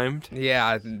slimed.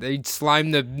 Yeah, they'd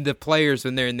slime the players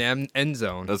when they're in the end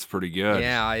zone. That's pretty good.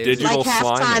 Yeah. Digital like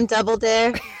halftime double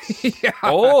dare. Yeah.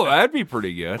 Oh, that'd be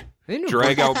pretty good.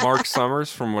 Drag out Mark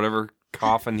Summers from whatever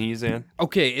coffin he's in.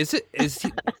 Okay, is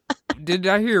he... Did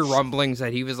I hear rumblings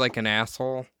that he was like an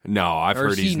asshole? No, I've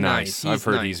heard he's nice. I've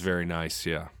heard nice. he's very nice,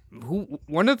 yeah.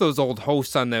 One of those old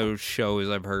hosts on those shows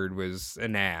I've heard was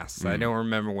an ass. I don't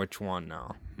remember which one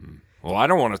now. Well, I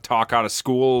don't want to talk out of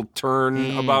school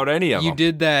turn about any of them. You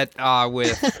did that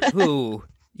with who?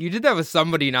 You did that with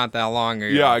somebody not that long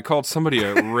ago. Yeah, I called somebody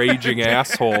a raging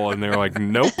asshole, and they're like,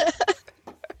 nope.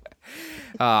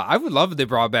 I would love if they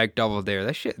brought back Double Dare.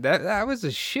 That was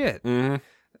a shit. Mm-hmm.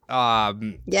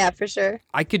 Yeah, for sure.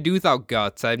 I could do without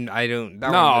Guts. I don't.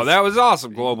 That was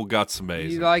awesome. Global Guts,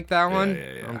 amazing. You like that one?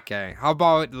 Yeah. Okay. How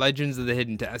about Legends of the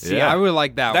Hidden Temple? See, Yeah. I would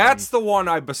like that one. That's the one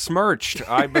I besmirched.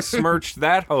 I besmirched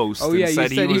that host Oh, yeah, and you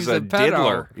said he was a pedo.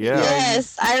 diddler. Yeah.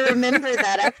 Yes, I remember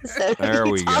that episode. There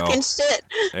we go. Talking shit.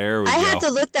 There we go. I had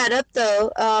to look that up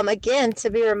though, again to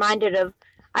be reminded of.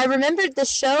 I remembered the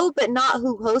show, but not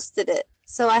who hosted it.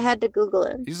 So I had to Google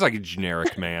him. He's like a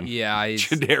generic man. Yeah.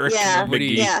 Generic Yeah.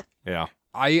 McGee. Yeah.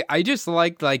 I just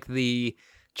liked like the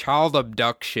child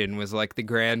abduction was like the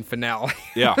grand finale.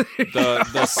 Yeah.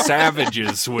 The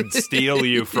savages would steal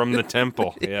you from the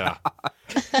temple. Yeah.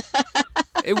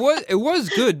 It was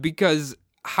good because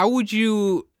how would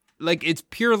you like it's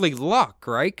purely luck,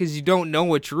 right? Because you don't know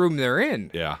which room they're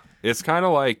in. Yeah. It's kind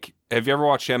of like, have you ever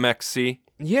watched MXC?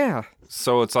 Yeah.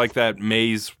 So it's like that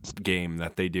maze game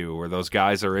that they do where those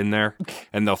guys are in there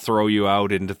and they'll throw you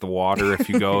out into the water if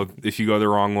you go the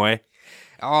wrong way.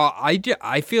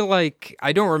 I feel like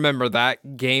I don't remember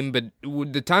that game, but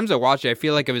the times I watched it, I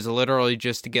feel like it was literally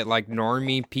just to get like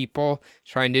normie people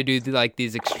trying to do like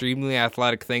these extremely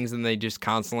athletic things, and they just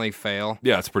constantly fail.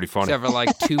 Yeah, it's pretty funny. Except for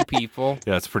like two people.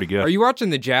 Yeah, it's pretty good. Are you watching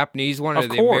the Japanese one or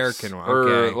the American one?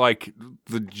 Okay. Or like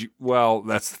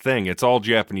that's the thing. It's all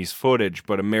Japanese footage,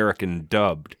 but American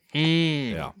dubbed.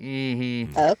 Yeah.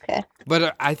 Mm-hmm. Okay.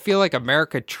 But I feel like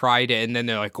America tried it, and then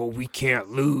they're like, "Oh, we can't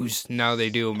lose." Now they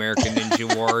do American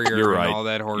Ninja Warrior You're and right. all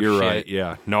that horse You're shit. right.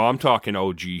 Yeah. No, I'm talking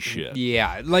OG shit.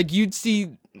 Yeah, like you'd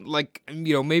see, like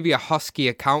maybe a husky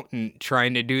accountant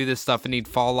trying to do this stuff, and he'd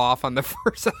fall off on the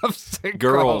first obstacle.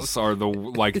 Girls are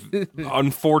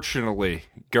unfortunately,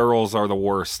 girls are the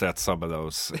worst at some of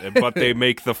those, but they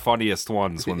make the funniest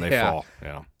ones when they fall.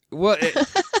 Yeah. Well,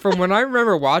 from when I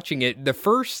remember watching it, the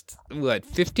first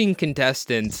 15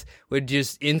 contestants would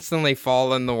just instantly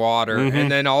fall in the water,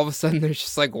 and then all of a sudden there's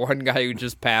just like one guy who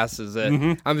just passes it.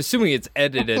 I'm assuming it's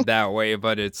edited that way,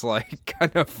 but it's like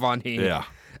kind of funny. Yeah.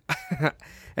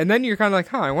 And then you're kind of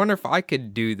like, I wonder if I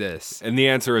could do this. And the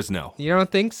answer is no. You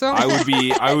don't think so? I would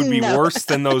be No. worse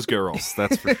than those girls.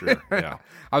 That's for sure. Yeah.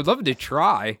 I would love to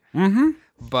try.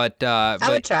 But I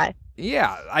would try.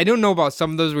 Yeah, I don't know about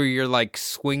some of those where you're like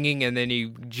swinging and then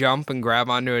you jump and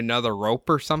grab onto another rope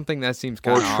or something. That seems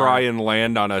kind Or of try and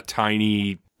land on a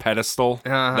tiny pedestal.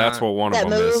 That's what one That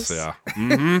of them moves. is.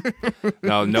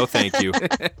 Yeah. No, thank you.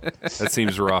 That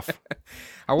seems rough.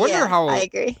 I wonder how. I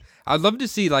agree. I'd love to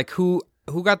see like who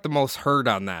got the most hurt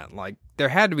on that. Like there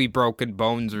had to be broken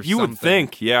bones or something. You would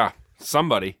think, yeah,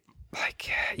 somebody.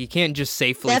 Like you can't just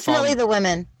safely Definitely fall. the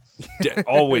women.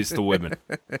 Always the women.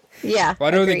 Yeah. Why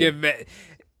don't they agreed.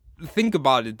 give think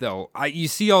about it, though. You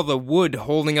see all the wood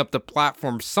holding up the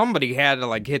platform. Somebody had to,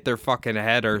 like, hit their fucking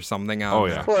head or something on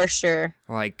there. For sure.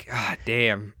 Like, God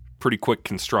damn. Pretty quick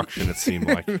construction, it seemed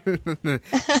like. Can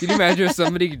you imagine if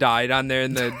somebody died on there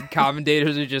and the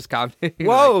commentators are just commenting?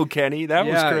 Whoa, like, Kenny, that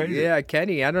was crazy. Yeah,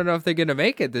 Kenny, I don't know if they're going to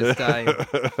make it this time.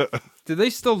 Do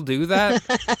they still do that?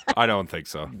 I don't think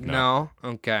so. No?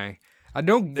 Okay. I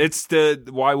don't. It's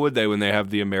why would they when they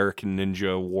have the American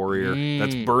Ninja Warrior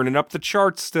that's burning up the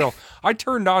charts still? I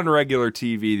turned on regular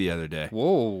TV the other day.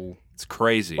 Whoa. It's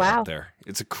crazy out there.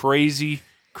 It's a crazy,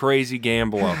 crazy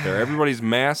gamble out there. Everybody's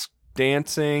masked,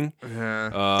 dancing,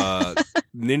 ninja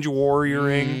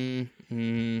warrioring.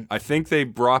 I think they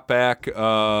brought back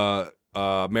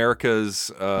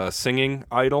America's singing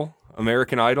idol,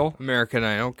 American Idol.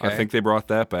 Okay. I think they brought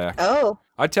that back. Oh.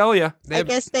 I tell you. I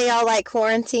guess they all like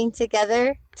quarantine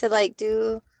together to like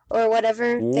do or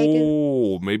whatever they do.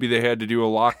 Oh, maybe they had to do a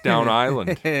lockdown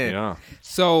island. Yeah.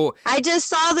 So I just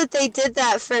saw that they did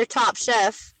that for Top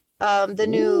Chef, the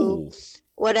new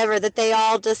whatever, that they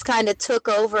all just kind of took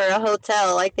over a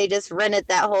hotel. Like they just rented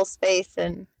that whole space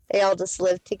and they all just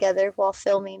lived together while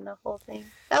filming the whole thing.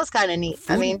 That was kind of neat.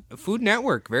 Food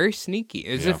Network, very sneaky.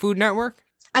 Is it Food Network?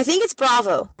 I think it's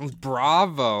Bravo.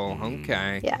 Bravo.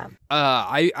 Okay. Yeah.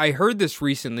 I heard this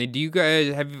recently. Do you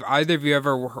guys have either of you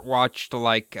ever watched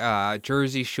like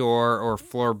Jersey Shore or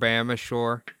Floribama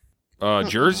Shore?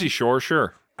 Jersey Shore,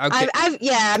 sure. Okay. I've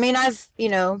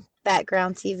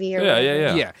background TV or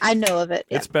whatever. Yeah. I know of it.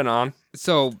 Yeah. It's been on.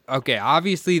 So, okay,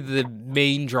 obviously the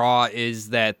main draw is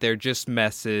that they're just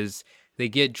messes. They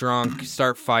get drunk,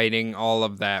 start fighting, all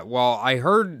of that. Well, I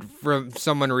heard from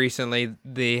someone recently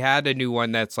they had a new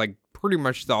one that's like pretty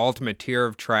much the ultimate tier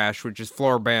of trash, which is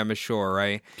Floribama Shore,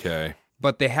 right? Okay.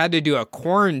 But they had to do a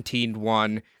quarantined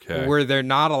one where they're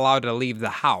not allowed to leave the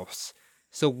house.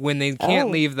 So when they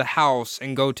can't leave the house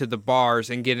and go to the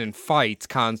bars and get in fights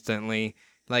constantly,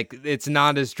 like, it's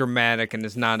not as dramatic and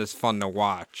it's not as fun to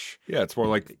watch. Yeah, it's more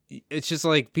like... It's just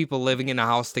like people living in a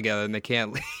house together and they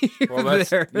can't leave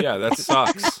there. Yeah, that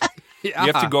sucks. You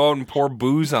have to go out and pour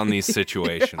booze on these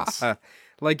situations.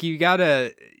 Like, you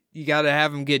gotta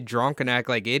have them get drunk and act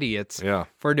like idiots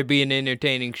for it to be an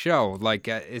entertaining show. Like,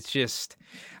 it's just...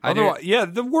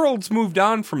 the world's moved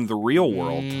on from the Real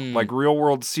World. Like Real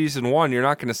World Season 1, you're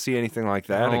not going to see anything like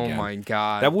that again. Oh, my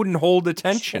God. That wouldn't hold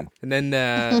attention. And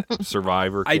then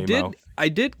Survivor came out. I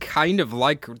did kind of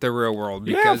like the Real World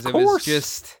because it was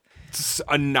just... It's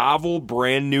a novel,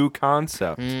 brand new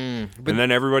concept. But then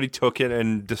everybody took it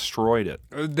and destroyed it.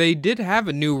 They did have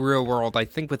a new Real World, I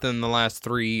think, within the last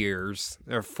 3 years,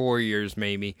 or 4 years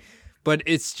maybe. But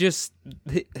it's just,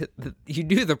 you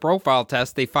do the profile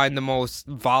test, they find the most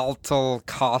volatile,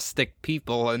 caustic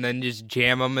people, and then just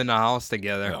jam them in a house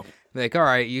together. Yeah. Like, all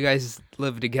right, you guys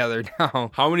live together now.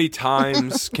 How many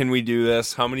times can we do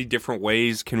this? How many different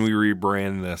ways can we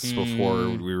rebrand this before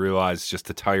we realize it's just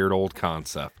a tired old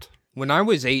concept? When I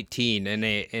was 18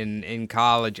 in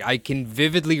college, I can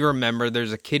vividly remember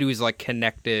there's a kid who's like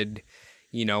connected,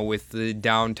 with the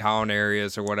downtown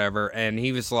areas or whatever, and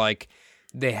he was like,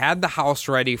 they had the house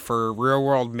ready for Real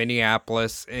World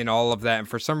Minneapolis and all of that, and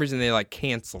for some reason they like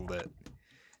canceled it.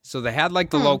 So they had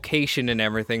like the location and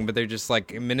everything, but they're just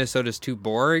like, Minnesota's too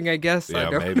boring, I guess.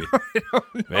 Yeah, maybe.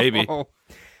 Maybe.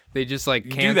 They just like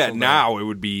canceled do that now, it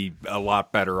would be a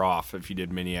lot better off if you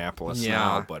did Minneapolis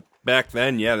now, but back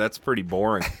then, that's pretty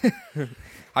boring.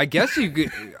 I guess you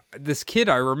could. This kid,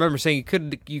 I remember saying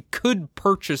you could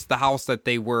purchase the house that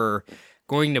they were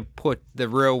going to put the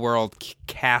Real World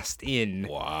cast in.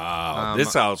 Wow.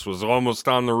 This house was almost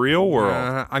on the Real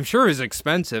World. I'm sure it was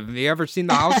expensive. Have you ever seen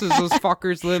the houses those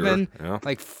fuckers live in? Yeah.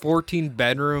 Like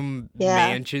 14-bedroom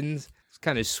mansions. It's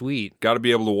kind of sweet. Got to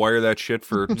be able to wire that shit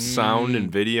for sound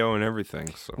and video and everything.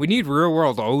 So. We need Real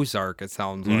World Ozark, it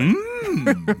sounds like.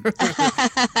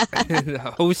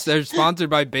 Hosts are sponsored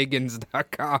by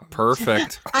Biggins.com.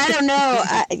 Perfect. I don't know.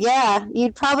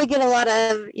 You'd probably get a lot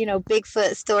of,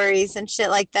 Bigfoot stories and shit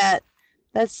like that.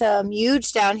 That's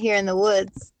huge down here in the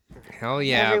woods. Hell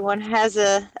yeah. Everyone has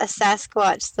a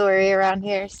Sasquatch story around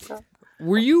here. So.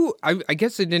 Were you, I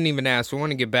guess I didn't even ask. I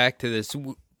want to get back to this.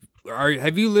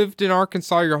 Have you lived in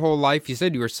Arkansas your whole life? You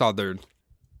said you were Southern.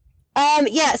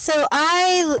 So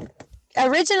I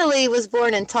originally was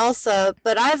born in Tulsa,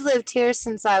 but I've lived here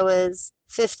since I was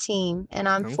 15, and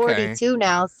I'm 42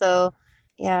 now, so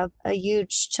a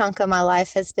huge chunk of my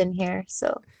life has been here.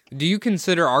 So, do you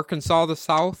consider Arkansas the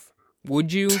South?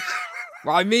 Would you?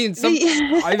 Well, I mean,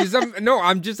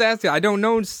 I'm just asking. I don't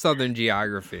know Southern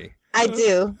geography. I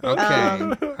do.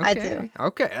 Okay. I do.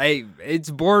 Okay. Hey, it's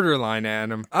borderline,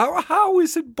 Adam. How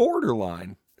is it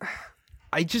borderline?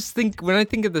 I just think when I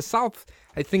think of the South,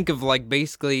 I think of like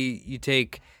basically you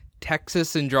take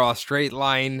Texas and draw a straight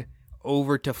line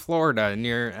over to Florida, and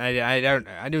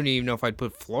I don't even know if I'd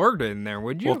put Florida in there.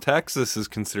 Would you? Well, Texas is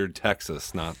considered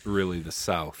Texas, not really the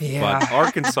South. Yeah. But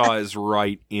Arkansas is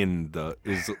right in the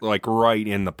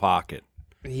pocket.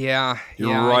 Yeah,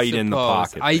 You're right in the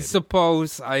pocket. I baby.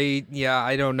 suppose. I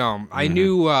don't know. I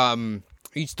knew. I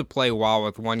used to play WoW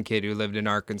with one kid who lived in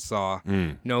Arkansas.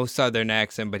 No Southern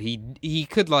accent, but he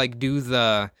could like do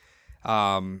the,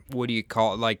 what do you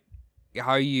call it? Like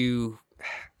how you.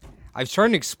 I was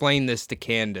trying to explain this to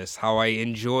Candace, how I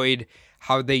enjoyed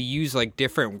how they use like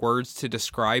different words to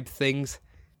describe things.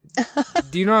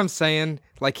 Do you know what I'm saying?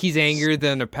 Like he's angrier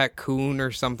than a pet coon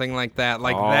or something like that.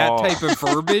 Like that type of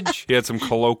verbiage. He had some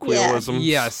colloquialisms.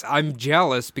 Yes, I'm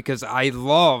jealous because I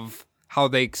love how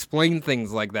they explain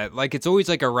things like that. Like it's always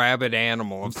like a rabid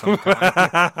animal of some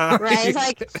kind. Right? It's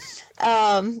like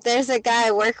there's a guy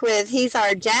I work with. He's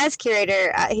our jazz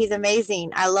curator. He's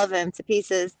amazing. I love him to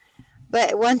pieces.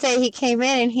 But one day he came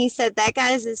in and he said, that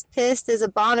guy's as pissed as a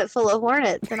bonnet full of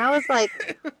hornets. And I was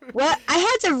like, what? I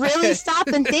had to really stop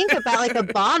and think about like a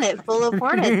bonnet full of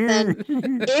hornets. And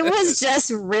it was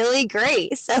just really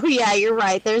great. So yeah, you're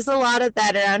right. There's a lot of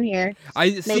that around here.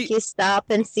 Make you stop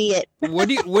and see it. What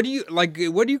do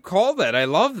you call that? I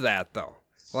love that though.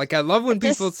 Like I love when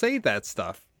people say that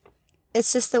stuff.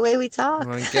 It's just the way we talk.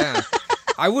 Like, yeah.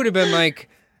 I would have been like,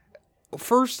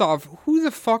 first off, who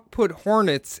the fuck put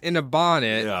hornets in a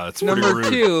bonnet? Yeah, that's pretty Number rude.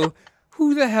 2,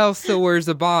 who the hell still wears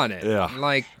a bonnet? Yeah.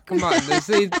 Like, come on. There's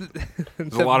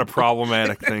a lot of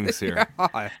problematic things here.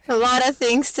 Yeah. A lot of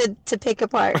things to pick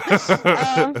apart.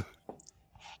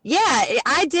 Yeah,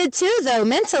 I did too, though.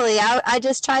 Mentally, I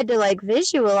just tried to like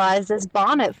visualize this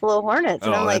bonnet full of hornets.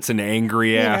 And I'm That's like, an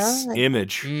angry ass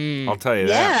image. I'll tell you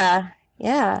that.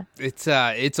 Yeah.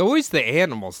 It's always the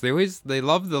animals. They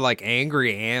love the like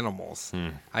angry animals.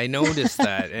 I noticed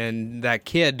that, and that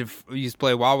kid who used to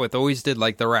play WoW with always did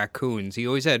like the raccoons. He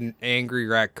always had angry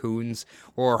raccoons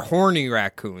or horny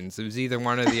raccoons. It was either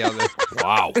one or the other.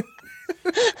 Wow.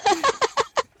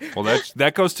 Well,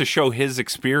 that goes to show his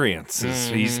experiences.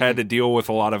 He's had to deal with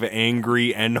a lot of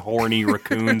angry and horny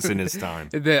raccoons in his time.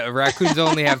 The raccoons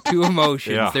only have 2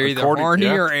 emotions. Yeah, They're either horny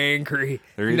or angry.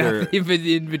 They're either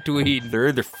in between. They're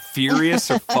either furious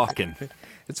or fucking.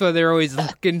 That's why they're always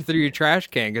looking through your trash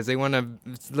can, because they want to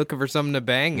looking for something to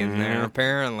bang in there.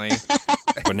 Apparently,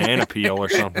 banana peel or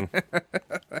something.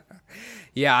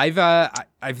 Yeah, I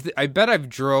bet I've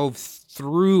drove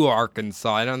through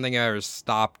Arkansas. I don't think I ever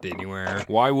stopped anywhere.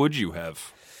 Why would you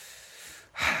have?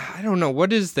 I don't know.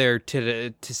 What is there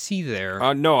to see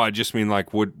there? No, I just mean like,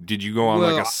 did you go on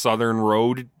like a southern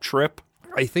road trip?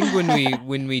 I think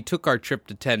when we took our trip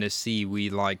to Tennessee, we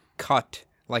like cut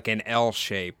like an L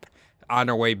shape on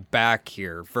our way back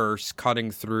here, first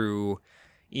cutting through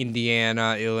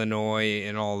Indiana, Illinois,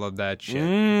 and all of that shit.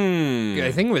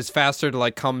 I think it was faster to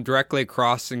like come directly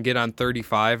across and get on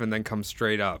 35 and then come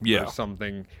straight up or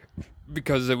something,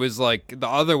 because it was like the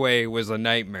other way was a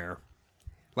nightmare.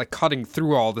 Like cutting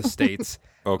through all the states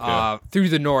through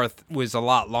the north was a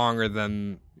lot longer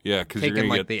than because taking you're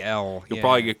like get, the L. You'll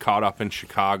probably get caught up in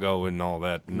Chicago and all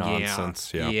that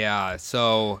nonsense. Yeah.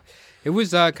 So it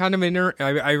was kind of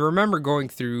I remember going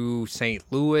through St.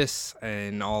 Louis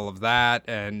and all of that,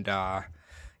 and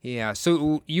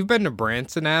So you've been to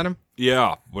Branson, Adam?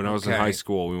 Yeah. When I was in high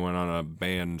school, we went on a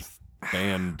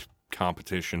band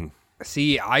competition.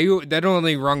 See, that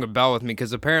only rung a bell with me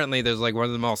because apparently there's like one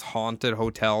of the most haunted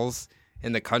hotels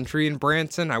in the country in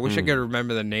Branson. I wish I could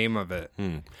remember the name of it.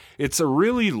 It's a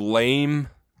really lame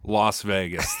Las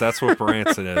Vegas. That's what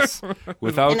Branson is.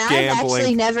 Without and gambling. I've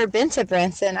actually never been to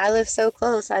Branson. I live so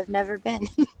close. I've never been.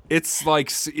 It's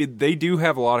like they do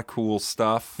have a lot of cool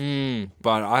stuff,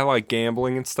 but I like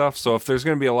gambling and stuff. So if there's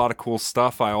going to be a lot of cool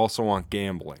stuff, I also want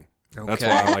gambling. Okay. That's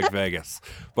why I like Vegas.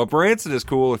 But Branson is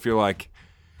cool if you're like,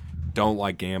 don't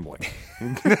like gambling.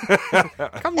 Come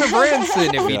to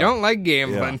Branson if you don't like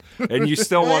gambling. Yeah. And you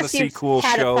still want to see cool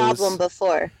shows. Had a problem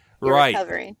before. You're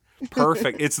recovering.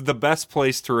 Perfect. It's the best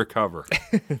place to recover.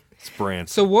 It's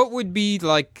Branson. So what would be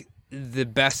like the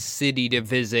best city to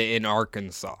visit in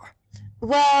Arkansas?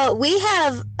 Well, we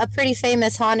have a pretty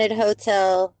famous haunted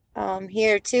hotel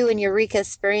here too in Eureka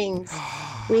Springs.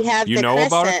 We have the Crescent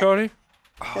about it, Cody?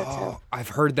 Oh, I've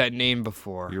heard that name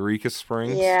before. Eureka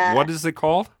Springs? Yeah. What is it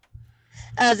called?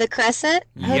 The Crescent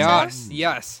Hotel?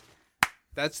 Yes.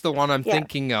 That's the one I'm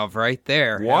thinking of right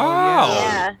there.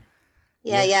 Wow.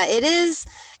 Yeah, it is.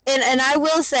 And I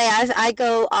will say, I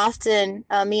go often,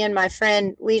 me and my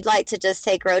friend, we'd like to just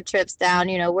take road trips down.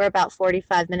 You know, we're about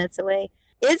 45 minutes away.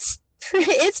 It's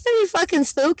it's pretty fucking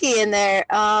spooky in there.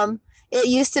 It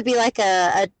used to be like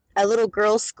a little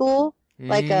girls' school,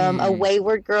 like a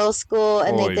wayward girls' school,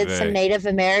 and they did some Native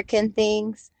American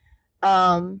things.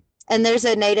 And there's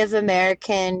a Native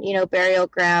American, burial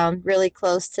ground really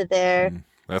close to there.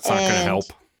 That's not going to help.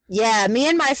 Yeah, me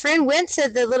and my friend went to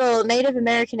the little Native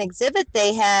American exhibit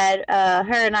they had.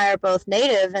 Her and I are both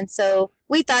Native, and so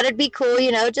we thought it'd be cool,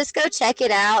 just go check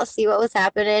it out, see what was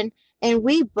happening. And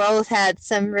we both had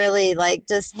some really,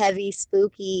 just heavy,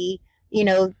 spooky,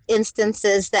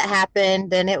 instances that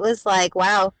happened. And it was like,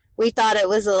 wow, we thought it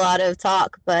was a lot of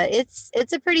talk, but it's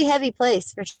a pretty heavy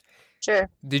place for sure.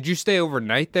 Did you stay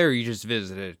overnight there, or you just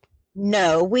visited?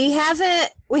 No, we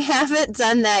haven't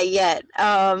done that yet.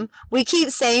 We keep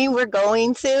saying we're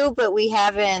going to, but we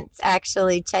haven't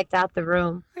actually checked out the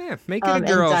room. Yeah, make it a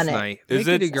girls' night. Is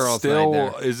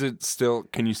it still?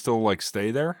 Can you still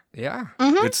stay there? Yeah,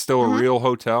 it's still a real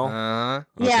hotel.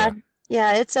 Okay.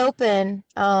 Yeah, it's open.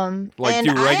 And do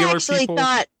regular I actually people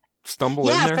thought stumble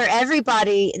in there? Yeah, for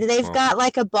everybody. They've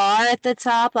got a bar at the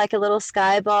top, like a little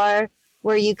sky bar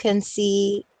where you can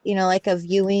see, a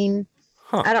viewing.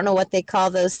 Huh. I don't know what they call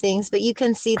those things, but you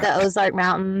can see the Ozark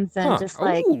Mountains and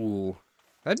Ooh,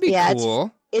 that'd be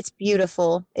cool. It's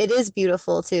beautiful. It is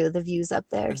beautiful too. The views up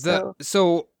there.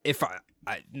 So if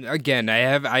I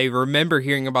remember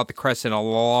hearing about the Crescent a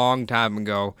long time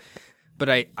ago, but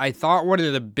I thought one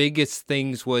of the biggest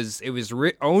things was it was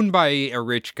owned by a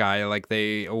rich guy, like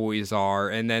they always are,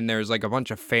 and then there's a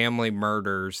bunch of family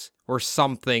murders or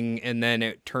something, and then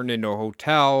it turned into a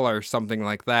hotel or something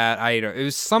like that. It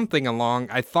was something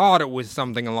I thought it was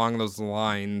something along those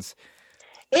lines.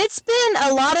 It's been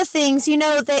a lot of things.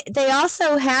 They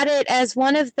also had it as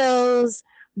one of those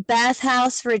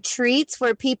bathhouse retreats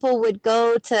where people would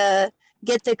go to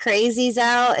get the crazies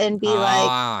out and be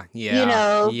because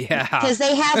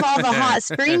they have all the hot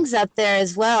springs up there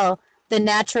as well, the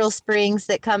natural springs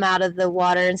that come out of the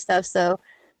water and stuff. So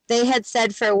they had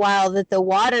said for a while that the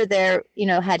water there,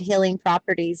 had healing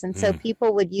properties. And so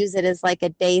people would use it as a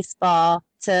day spa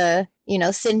to,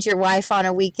 send your wife on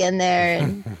a weekend there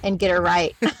and get her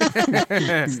right.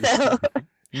 So...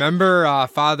 Remember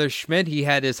Father Schmidt? He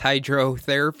had his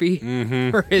hydrotherapy.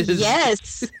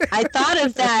 Yes, I thought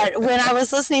of that when I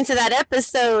was listening to that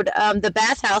episode. The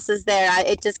bathhouse is there.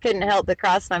 It just couldn't help but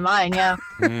cross my mind. Yeah.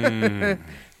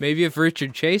 Maybe if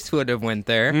Richard Chase would have went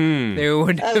there, there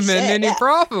wouldn't have been any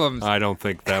problems. I don't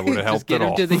think that would have helped at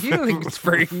all. Just get him to the healing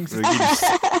springs.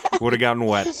 Would have gotten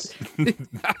wet.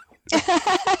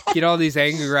 Get all these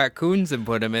angry raccoons and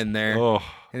put them in there. Oh.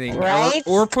 Right?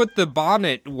 Or put the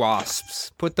bonnet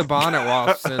wasps. Put the bonnet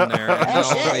wasps in there.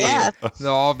 And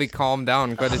they'll all be calmed down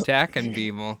and quit attacking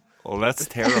people. Oh, that's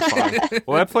terrifying.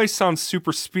 Well, that place sounds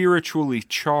super spiritually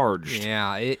charged.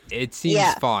 Yeah, it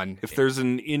seems fun. If there's a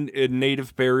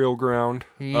native burial ground,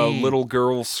 a little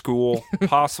girls' school,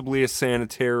 possibly a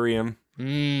sanitarium.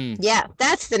 Yeah,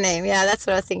 that's the name. Yeah, that's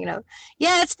what I was thinking of.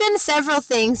 Yeah, it's been several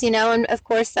things, and of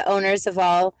course the owners have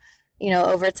all,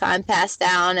 over time passed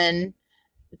down and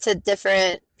to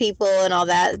different people and all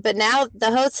that. But now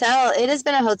the hotel, it has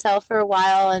been a hotel for a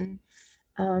while, and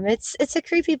it's a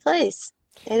creepy place.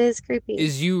 It is creepy.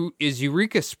 Is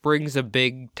Eureka Springs a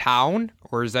big town,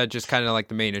 or is that just kind of like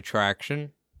the main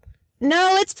attraction?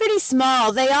 No, it's pretty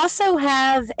small. They also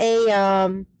have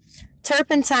a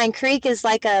Turpentine Creek is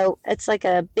like a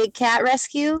big cat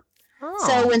rescue. Oh.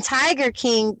 So when Tiger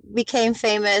King became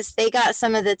famous, they got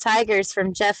some of the tigers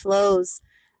from Jeff Lowe's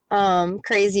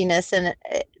craziness, and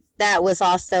that was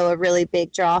also a really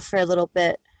big draw for a little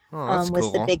bit. Was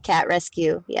cool. The big cat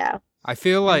rescue. Yeah. I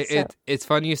feel like it's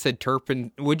funny you said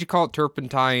would you call it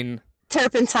Turpentine?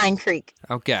 Turpentine Creek.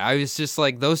 Okay, I was just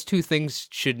like, those two things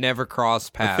should never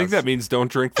cross paths. I think that means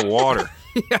don't drink the water.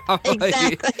 Yeah,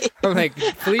 exactly. I'm like,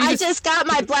 please. I just got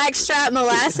my Blackstrap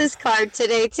molasses card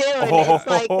today too, and it's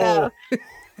like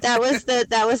that was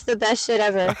the best shit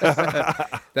ever.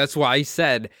 That's why I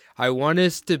said I want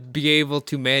us to be able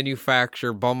to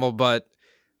manufacture Bumblebutt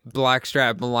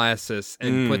Blackstrap molasses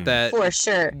and put that for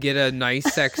sure. Get a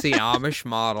nice, sexy Amish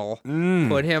model,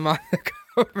 put him on the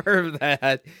cover of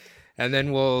that. And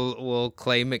then we'll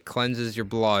claim it cleanses your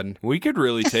blood. We could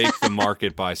really take the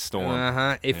market by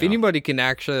storm. If anybody can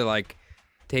actually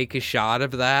take a shot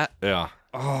of that. Yeah.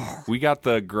 Oh, we got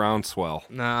the groundswell.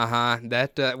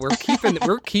 That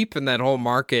we're keeping that whole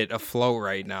market afloat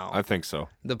right now. I think so.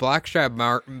 The Blackstrap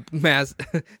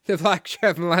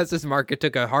molasses market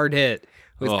took a hard hit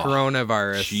with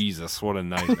coronavirus. Jesus, what a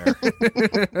nightmare.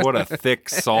 What a thick,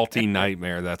 salty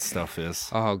nightmare that stuff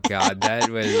is. Oh, God, that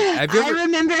was... I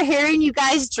remember hearing you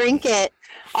guys drink it.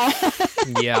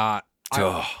 Yeah.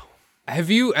 Have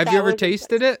you ever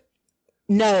tasted it?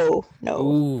 No.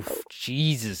 Oof,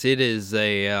 Jesus! It is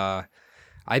a.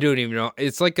 I don't even know.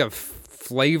 It's like a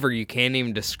flavor you can't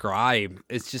even describe.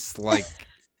 It's just like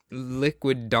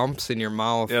liquid dumps in your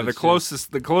mouth. Yeah, the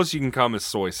closest you can come is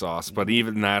soy sauce, but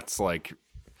even that's like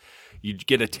you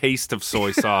get a taste of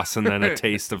soy sauce and then a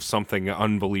taste of something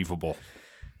unbelievable.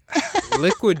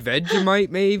 Liquid Vegemite,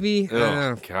 maybe?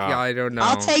 Oh, God. I don't know.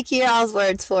 I'll take y'all's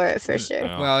words for it for sure.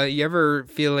 No. Well, you ever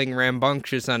feeling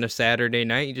rambunctious on a Saturday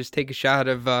night? You just take a shot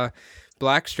of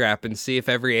Blackstrap and see if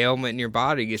every ailment in your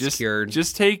body gets cured.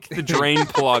 Just take the drain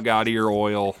plug out of your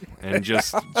oil and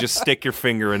just stick your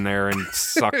finger in there and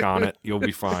suck on it. You'll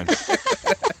be fine.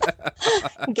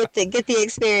 Get the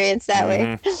experience that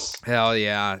way. Hell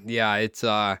yeah. Yeah, it's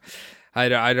I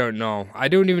don't know. I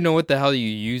don't even know what the hell you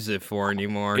use it for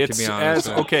anymore, to be honest.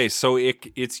 So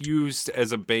it's used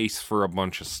as a base for a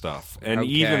bunch of stuff. And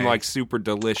even like super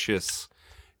delicious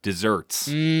desserts.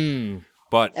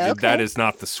 But that is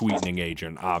not the sweetening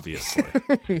agent, obviously.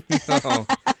 No.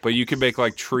 But you can make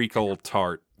like treacle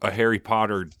tart, a Harry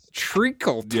Potter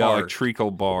treacle tart. Yeah, like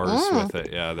treacle bars with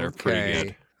it. Yeah, they're pretty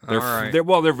good.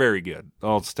 They're very good.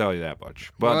 I'll just tell you that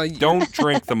much. But don't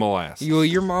drink the molasses.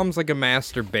 Your mom's like a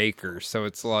master baker, so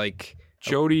it's like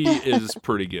Jody is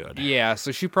pretty good. Yeah,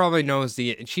 so she probably knows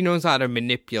she knows how to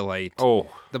manipulate the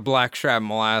Blackstrap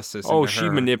molasses. She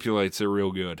manipulates it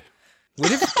real good.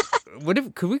 What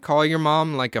if could we call your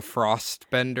mom like a frost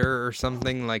bender or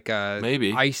something, like a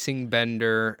maybe icing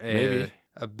bender, maybe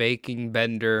a baking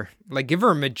bender? Like give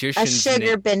her a magician's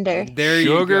sugar bender. There you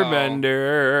go. Sugar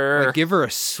bender. Like give her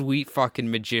a sweet fucking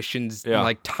magician's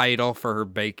like title for her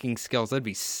baking skills. That'd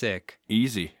be sick.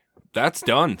 Easy. That's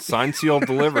done. Signed, sealed,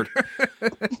 delivered.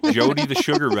 Jody the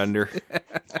sugar bender.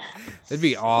 That'd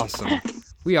be awesome.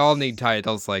 We all need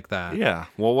titles like that. Yeah.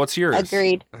 Well, what's yours?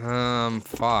 Agreed.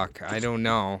 Fuck. I don't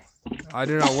know.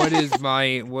 What is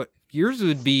what yours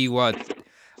would be? What?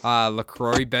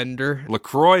 LaCroix bender.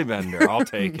 LaCroix bender. I'll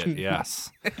take it. Yes.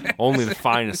 Only the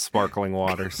finest sparkling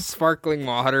waters. Sparkling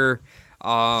water.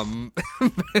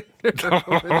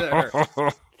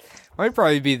 Might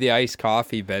probably be the iced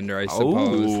coffee bender, I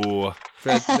suppose. Oh.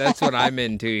 That's what I'm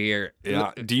into here.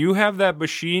 Yeah. Do you have that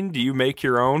machine? Do you make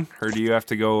your own, or do you have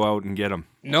to go out and get them?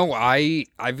 No,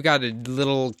 I've got a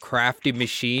little crafty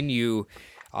machine. You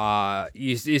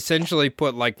essentially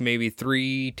put like maybe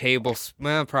 4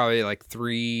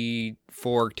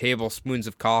 tablespoons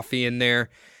of coffee in there.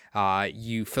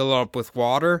 You fill it up with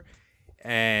water,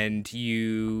 and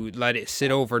you let it sit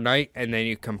overnight, and then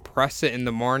you compress it in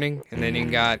the morning, and then you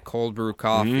got cold brew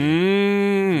coffee.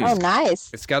 Oh, nice.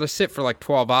 It's got to sit for like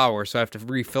 12 hours, so I have to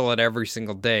refill it every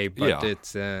single day, but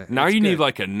it's now you need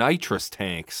like a nitrous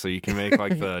tank so you can make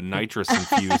like the nitrous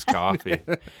infused coffee,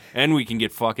 and we can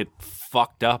get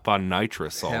fucked up on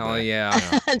nitrous all Hell day.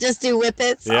 Yeah. Just do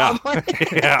whippets all morning.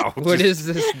 Yeah. What is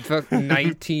this,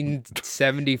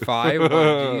 1975?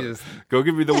 Oh, Jesus. Go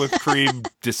give me the whipped cream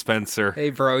dispenser. Hey,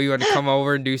 bro, you want to come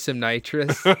over and do some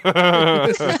nitrous? Hey,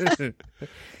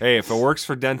 if it works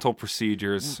for dental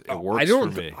procedures, it works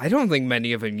for me. I don't think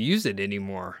many of them use it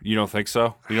anymore. You don't think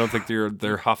so? You don't think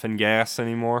they're huffing gas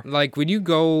anymore? Like, when you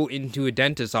go into a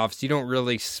dentist's office, you don't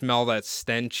really smell that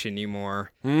stench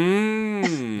anymore.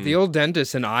 The old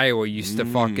dentist in Iowa used to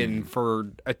fucking,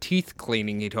 for a teeth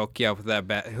cleaning, he'd hook you up with that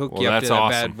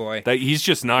bad boy. He's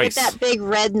just nice. With that big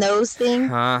red nose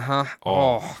thing. Uh-huh.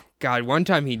 Oh, God, one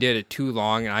time he did it too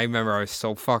long, and I remember I was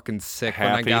so fucking sick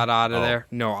when I got out of there.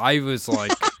 No, I was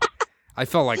like, I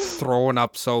felt like throwing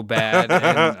up so bad,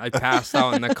 and I passed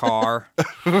out in the car.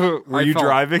 Were you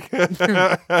driving?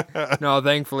 No,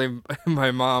 thankfully my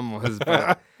mom was,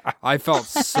 but I felt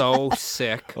so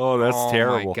sick. Oh, that's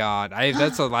terrible. Oh, my God.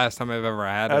 That's the last time I've ever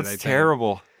had it. That's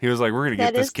terrible. He was like, we're going to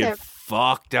get this kid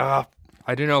fucked up.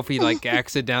 I don't know if he, like,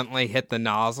 accidentally hit the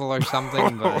nozzle or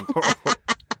something, but...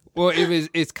 Well,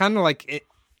 it's kind of like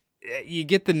you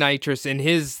get the nitrous in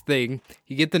his thing.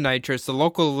 You get the nitrous. The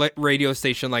local radio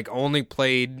station like only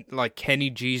played like Kenny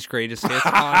G's greatest hits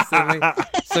constantly.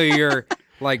 So you're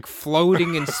like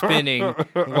floating and spinning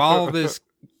while this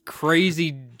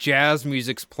crazy jazz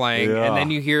music's playing, and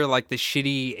then you hear like the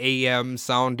shitty AM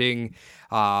sounding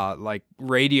like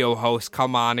radio host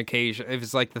come on occasion. If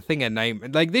it's like the thing at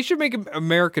night, like they should make an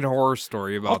American Horror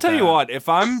Story about. I'll tell you what, if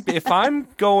I'm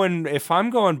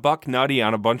going buck nutty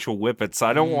on a bunch of whippets,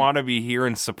 I don't want to be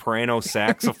hearing soprano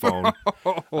saxophone.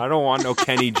 I don't want no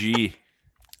Kenny G.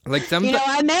 Like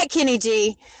I met Kenny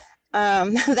G.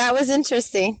 That was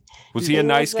interesting. Was he a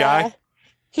nice guy?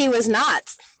 He was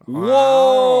not.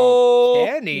 Whoa,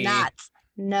 Kenny. Not.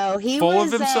 No, he Full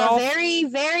was of himself? very,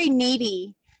 very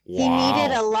needy. Wow. He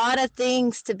needed a lot of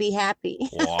things to be happy.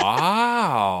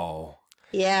 Wow.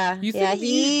 Yeah.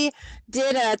 He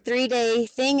did a 3-day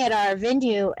thing at our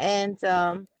venue, and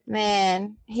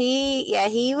man, he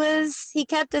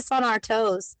kept us on our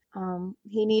toes.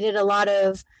 He needed a lot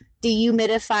of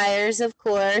dehumidifiers, of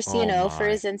course, for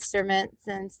his instruments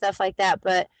and stuff like that.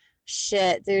 But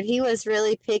shit, dude, he was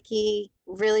really picky,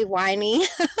 really whiny.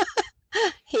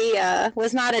 He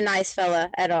was not a nice fella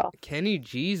at all. Kenny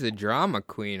G's a drama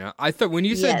queen. I thought when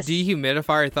you said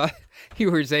dehumidifier, I thought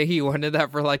you were saying he wanted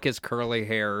that for like his curly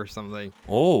hair or something.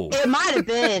 Oh, it might have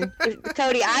been.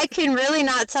 Cody, I can really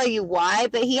not tell you why,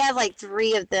 but he had like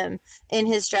 3 of them in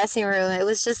his dressing room. It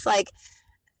was just like,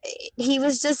 he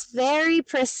was just very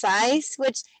precise,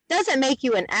 which doesn't make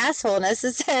you an asshole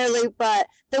necessarily, but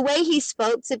the way he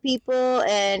spoke to people,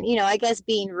 and I guess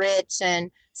being rich and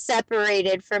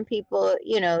separated from people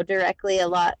directly a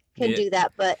lot can do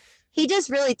that, but he just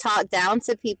really talked down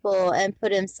to people and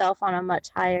put himself on a much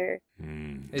higher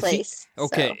place.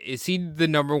 Is he the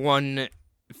number one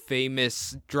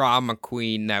famous drama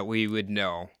queen that we would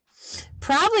know?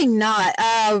 Probably not.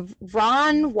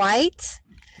 Ron White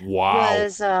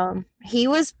was he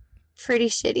was pretty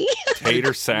shitty.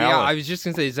 Tater salad. Yeah, I was just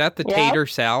gonna say, is that the tater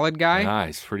salad guy? Yeah,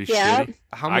 he's pretty shitty.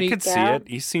 I could see Yeah. it.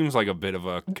 He seems like a bit of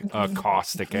a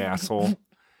caustic asshole.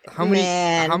 How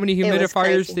many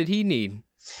humidifiers did he need?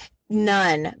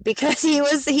 None, because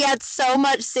he had so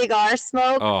much cigar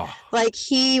smoke. Oh. Like,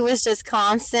 he was just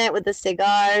constant with the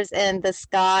cigars and the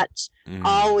scotch.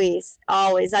 Always.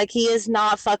 Like, he is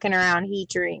not fucking around. He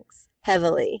drinks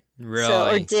heavily.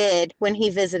 Really? Or did when he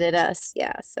visited us.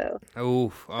 Yeah, so.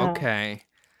 Oh, okay.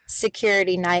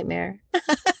 Security nightmare.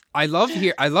 I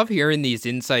love hearing these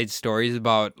inside stories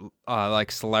about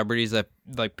like celebrities that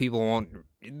like people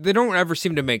they don't ever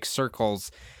seem to make circles.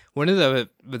 One of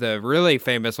the really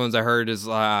famous ones I heard is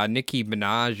Nicki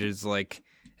Minaj is like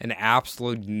an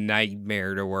absolute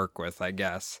nightmare to work with, I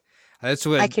guess. That's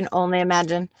what I can only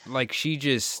imagine. Like, she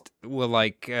just will,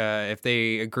 like, if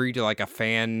they agree to like a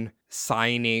fan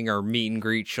signing or meet and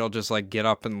greet, she'll just like get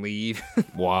up and leave.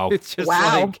 Wow. It's just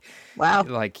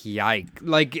like yike.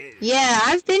 Like, yeah,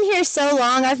 I've been here so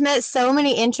long. I've met so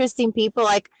many interesting people.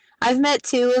 Like, I've met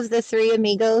 2 of the 3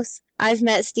 amigos. I've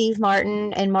met Steve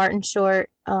Martin and Martin Short.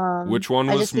 Which one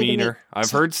was meaner?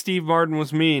 I've heard Steve Martin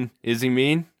was mean. Is he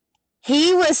mean?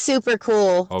 He was super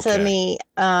cool to me.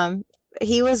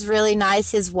 He was really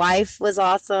nice. His wife was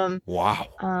awesome.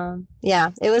 Wow.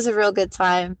 Yeah, it was a real good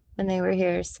time when they were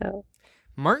here. So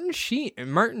Short.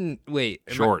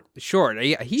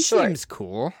 Yeah, he Short. seems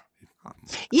cool.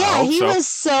 Yeah, he was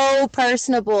so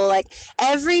personable. Like,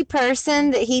 every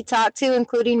person that he talked to,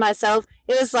 including myself,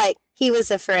 it was like he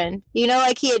was a friend.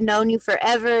 Like he had known you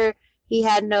forever. He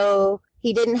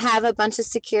didn't have a bunch of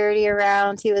security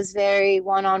around. He was very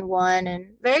one-on-one and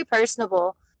very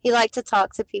personable. He liked to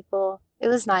talk to people. It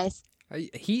was nice.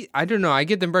 I don't know. I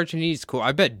get the impression he's cool.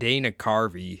 I bet Dana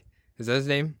Carvey, is that his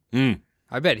name?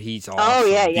 I bet he's awesome. Oh,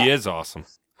 yeah. He is awesome.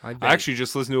 I actually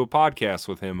just listened to a podcast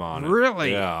with him on it.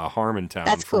 Really? Yeah, Harmontown.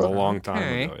 That's from cool. a long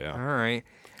time ago. Yeah. All right.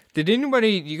 Did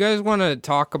you guys want to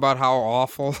talk about how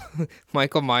awful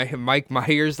Mike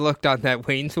Myers looked on that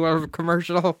Wayne's World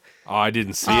commercial? Oh, I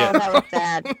didn't see Oh, it. that was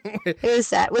bad. It was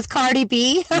sad. With Cardi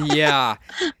B? Yeah.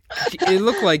 It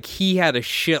looked like he had a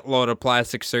shitload of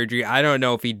plastic surgery. I don't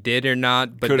know if he did or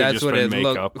not, but Could've that's just what been it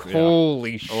makeup. looked. Yeah.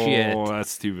 Holy shit. Oh,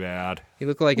 that's too bad. He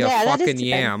looked like a fucking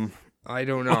yam. I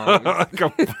don't know. Like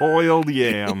a boiled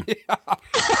yam.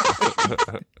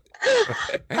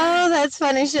 Oh, that's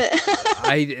funny shit.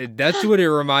 That's what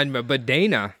it reminded me of. But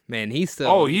Dana, man, he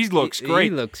looks great. He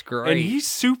looks great. And he's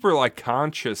super like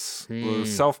conscious,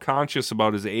 self-conscious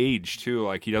about his age too.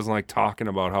 Like, he doesn't like talking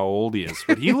about how old he is,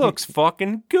 but he looks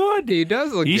fucking good. He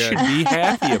does look good. He should be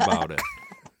happy about it.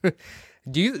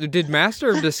 Did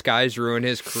Master of Disguise ruin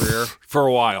his career? For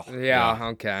a while. Yeah,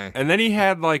 okay. And then he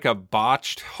had like a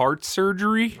botched heart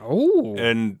surgery. Oh.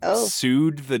 And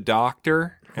sued the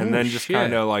doctor. And then just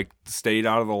kind of like stayed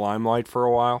out of the limelight for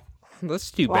a while. That's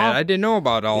too bad. I didn't know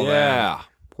about all that. Yeah.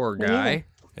 Poor guy.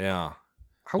 Yeah.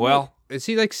 Well, is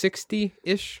he like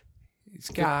 60-ish?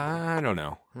 I don't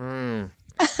know.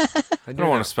 I don't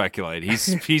want to speculate.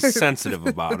 He's sensitive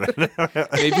about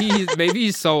it. Maybe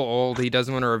he's so old he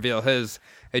doesn't want to reveal his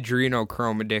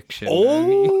adrenochrome addiction.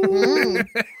 Oh.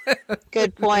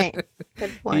 Good point.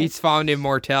 He's found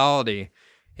immortality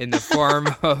in the form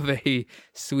of a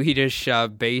Swedish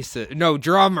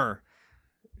drummer.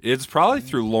 It's probably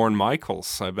through Lorne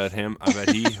Michaels. I bet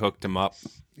he hooked him up.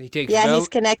 He's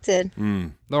connected.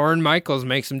 Lorne Michaels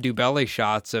makes him do belly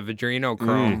shots of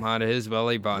adrenochrome out of his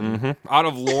belly button. Out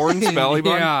of Lorne's belly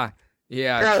button?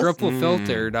 Yeah, Gross. triple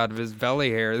filtered out of his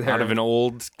belly hair there. Out of an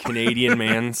old Canadian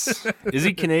man's. Is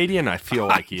he Canadian? I feel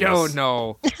like he is. I don't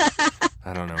know.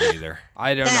 I don't know either.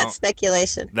 I don't know. That's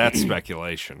speculation. That's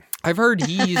speculation. I've heard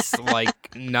he's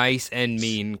like nice and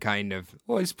mean, kind of.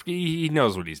 Well, he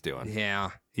knows what he's doing. Yeah.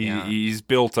 He's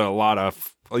built a lot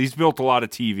of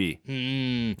TV.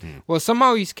 Well,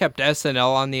 somehow he's kept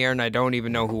SNL on the air, and I don't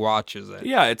even know who watches it.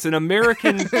 Yeah, it's an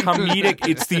American comedic.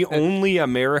 It's the only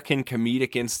American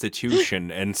comedic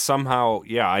institution, and somehow,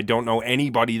 I don't know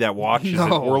anybody that watches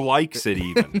it or likes it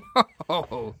even.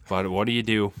 No. But what do you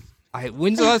do?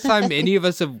 When's the last time any of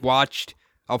us have watched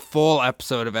a full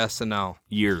episode of SNL?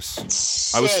 Years.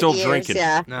 Shit, I was still years, drinking.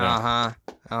 Yeah.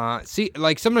 See,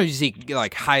 like sometimes you see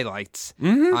like highlights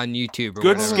on YouTube. Or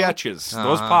Good whatever. sketches.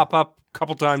 Those pop up a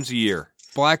couple times a year.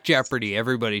 Black Jeopardy.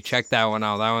 Everybody check that one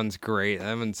out. That one's great.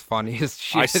 That one's funny as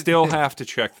shit. I still have to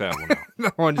check that one out.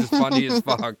 That one is funny as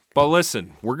fuck. But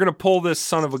listen, we're going to pull this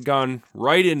son of a gun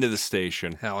right into the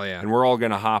station. Hell yeah. And we're all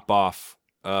going to hop off.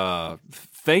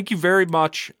 Thank you very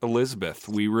much, Elizabeth.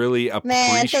 We really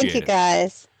appreciate it. Thank you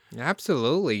guys.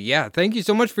 Absolutely. Yeah. Thank you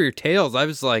so much for your tales. I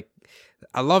was like,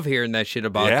 I love hearing that shit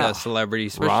about the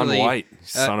celebrities, especially Ron White,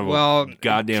 son of a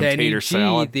goddamn Kenny tater G,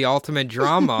 salad. the ultimate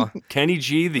drama. Kenny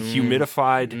G, the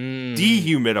dehumidified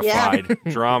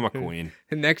drama queen.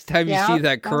 And next time you see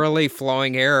that curly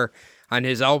flowing hair on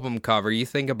his album cover, you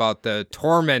think about the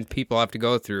torment people have to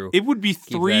go through. It would be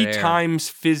 3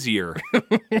 times fizzier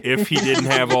if he didn't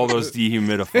have all those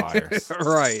dehumidifiers.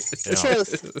 Right.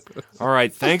 Truth. All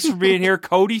right. Thanks for being here.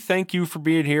 Cody, thank you for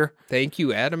being here. Thank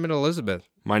you, Adam and Elizabeth.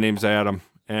 My name's Adam.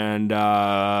 And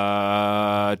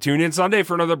tune in Sunday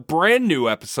for another brand new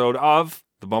episode of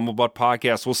the Bumblebutt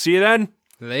Podcast. We'll see you then.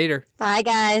 Later. Bye,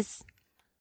 guys.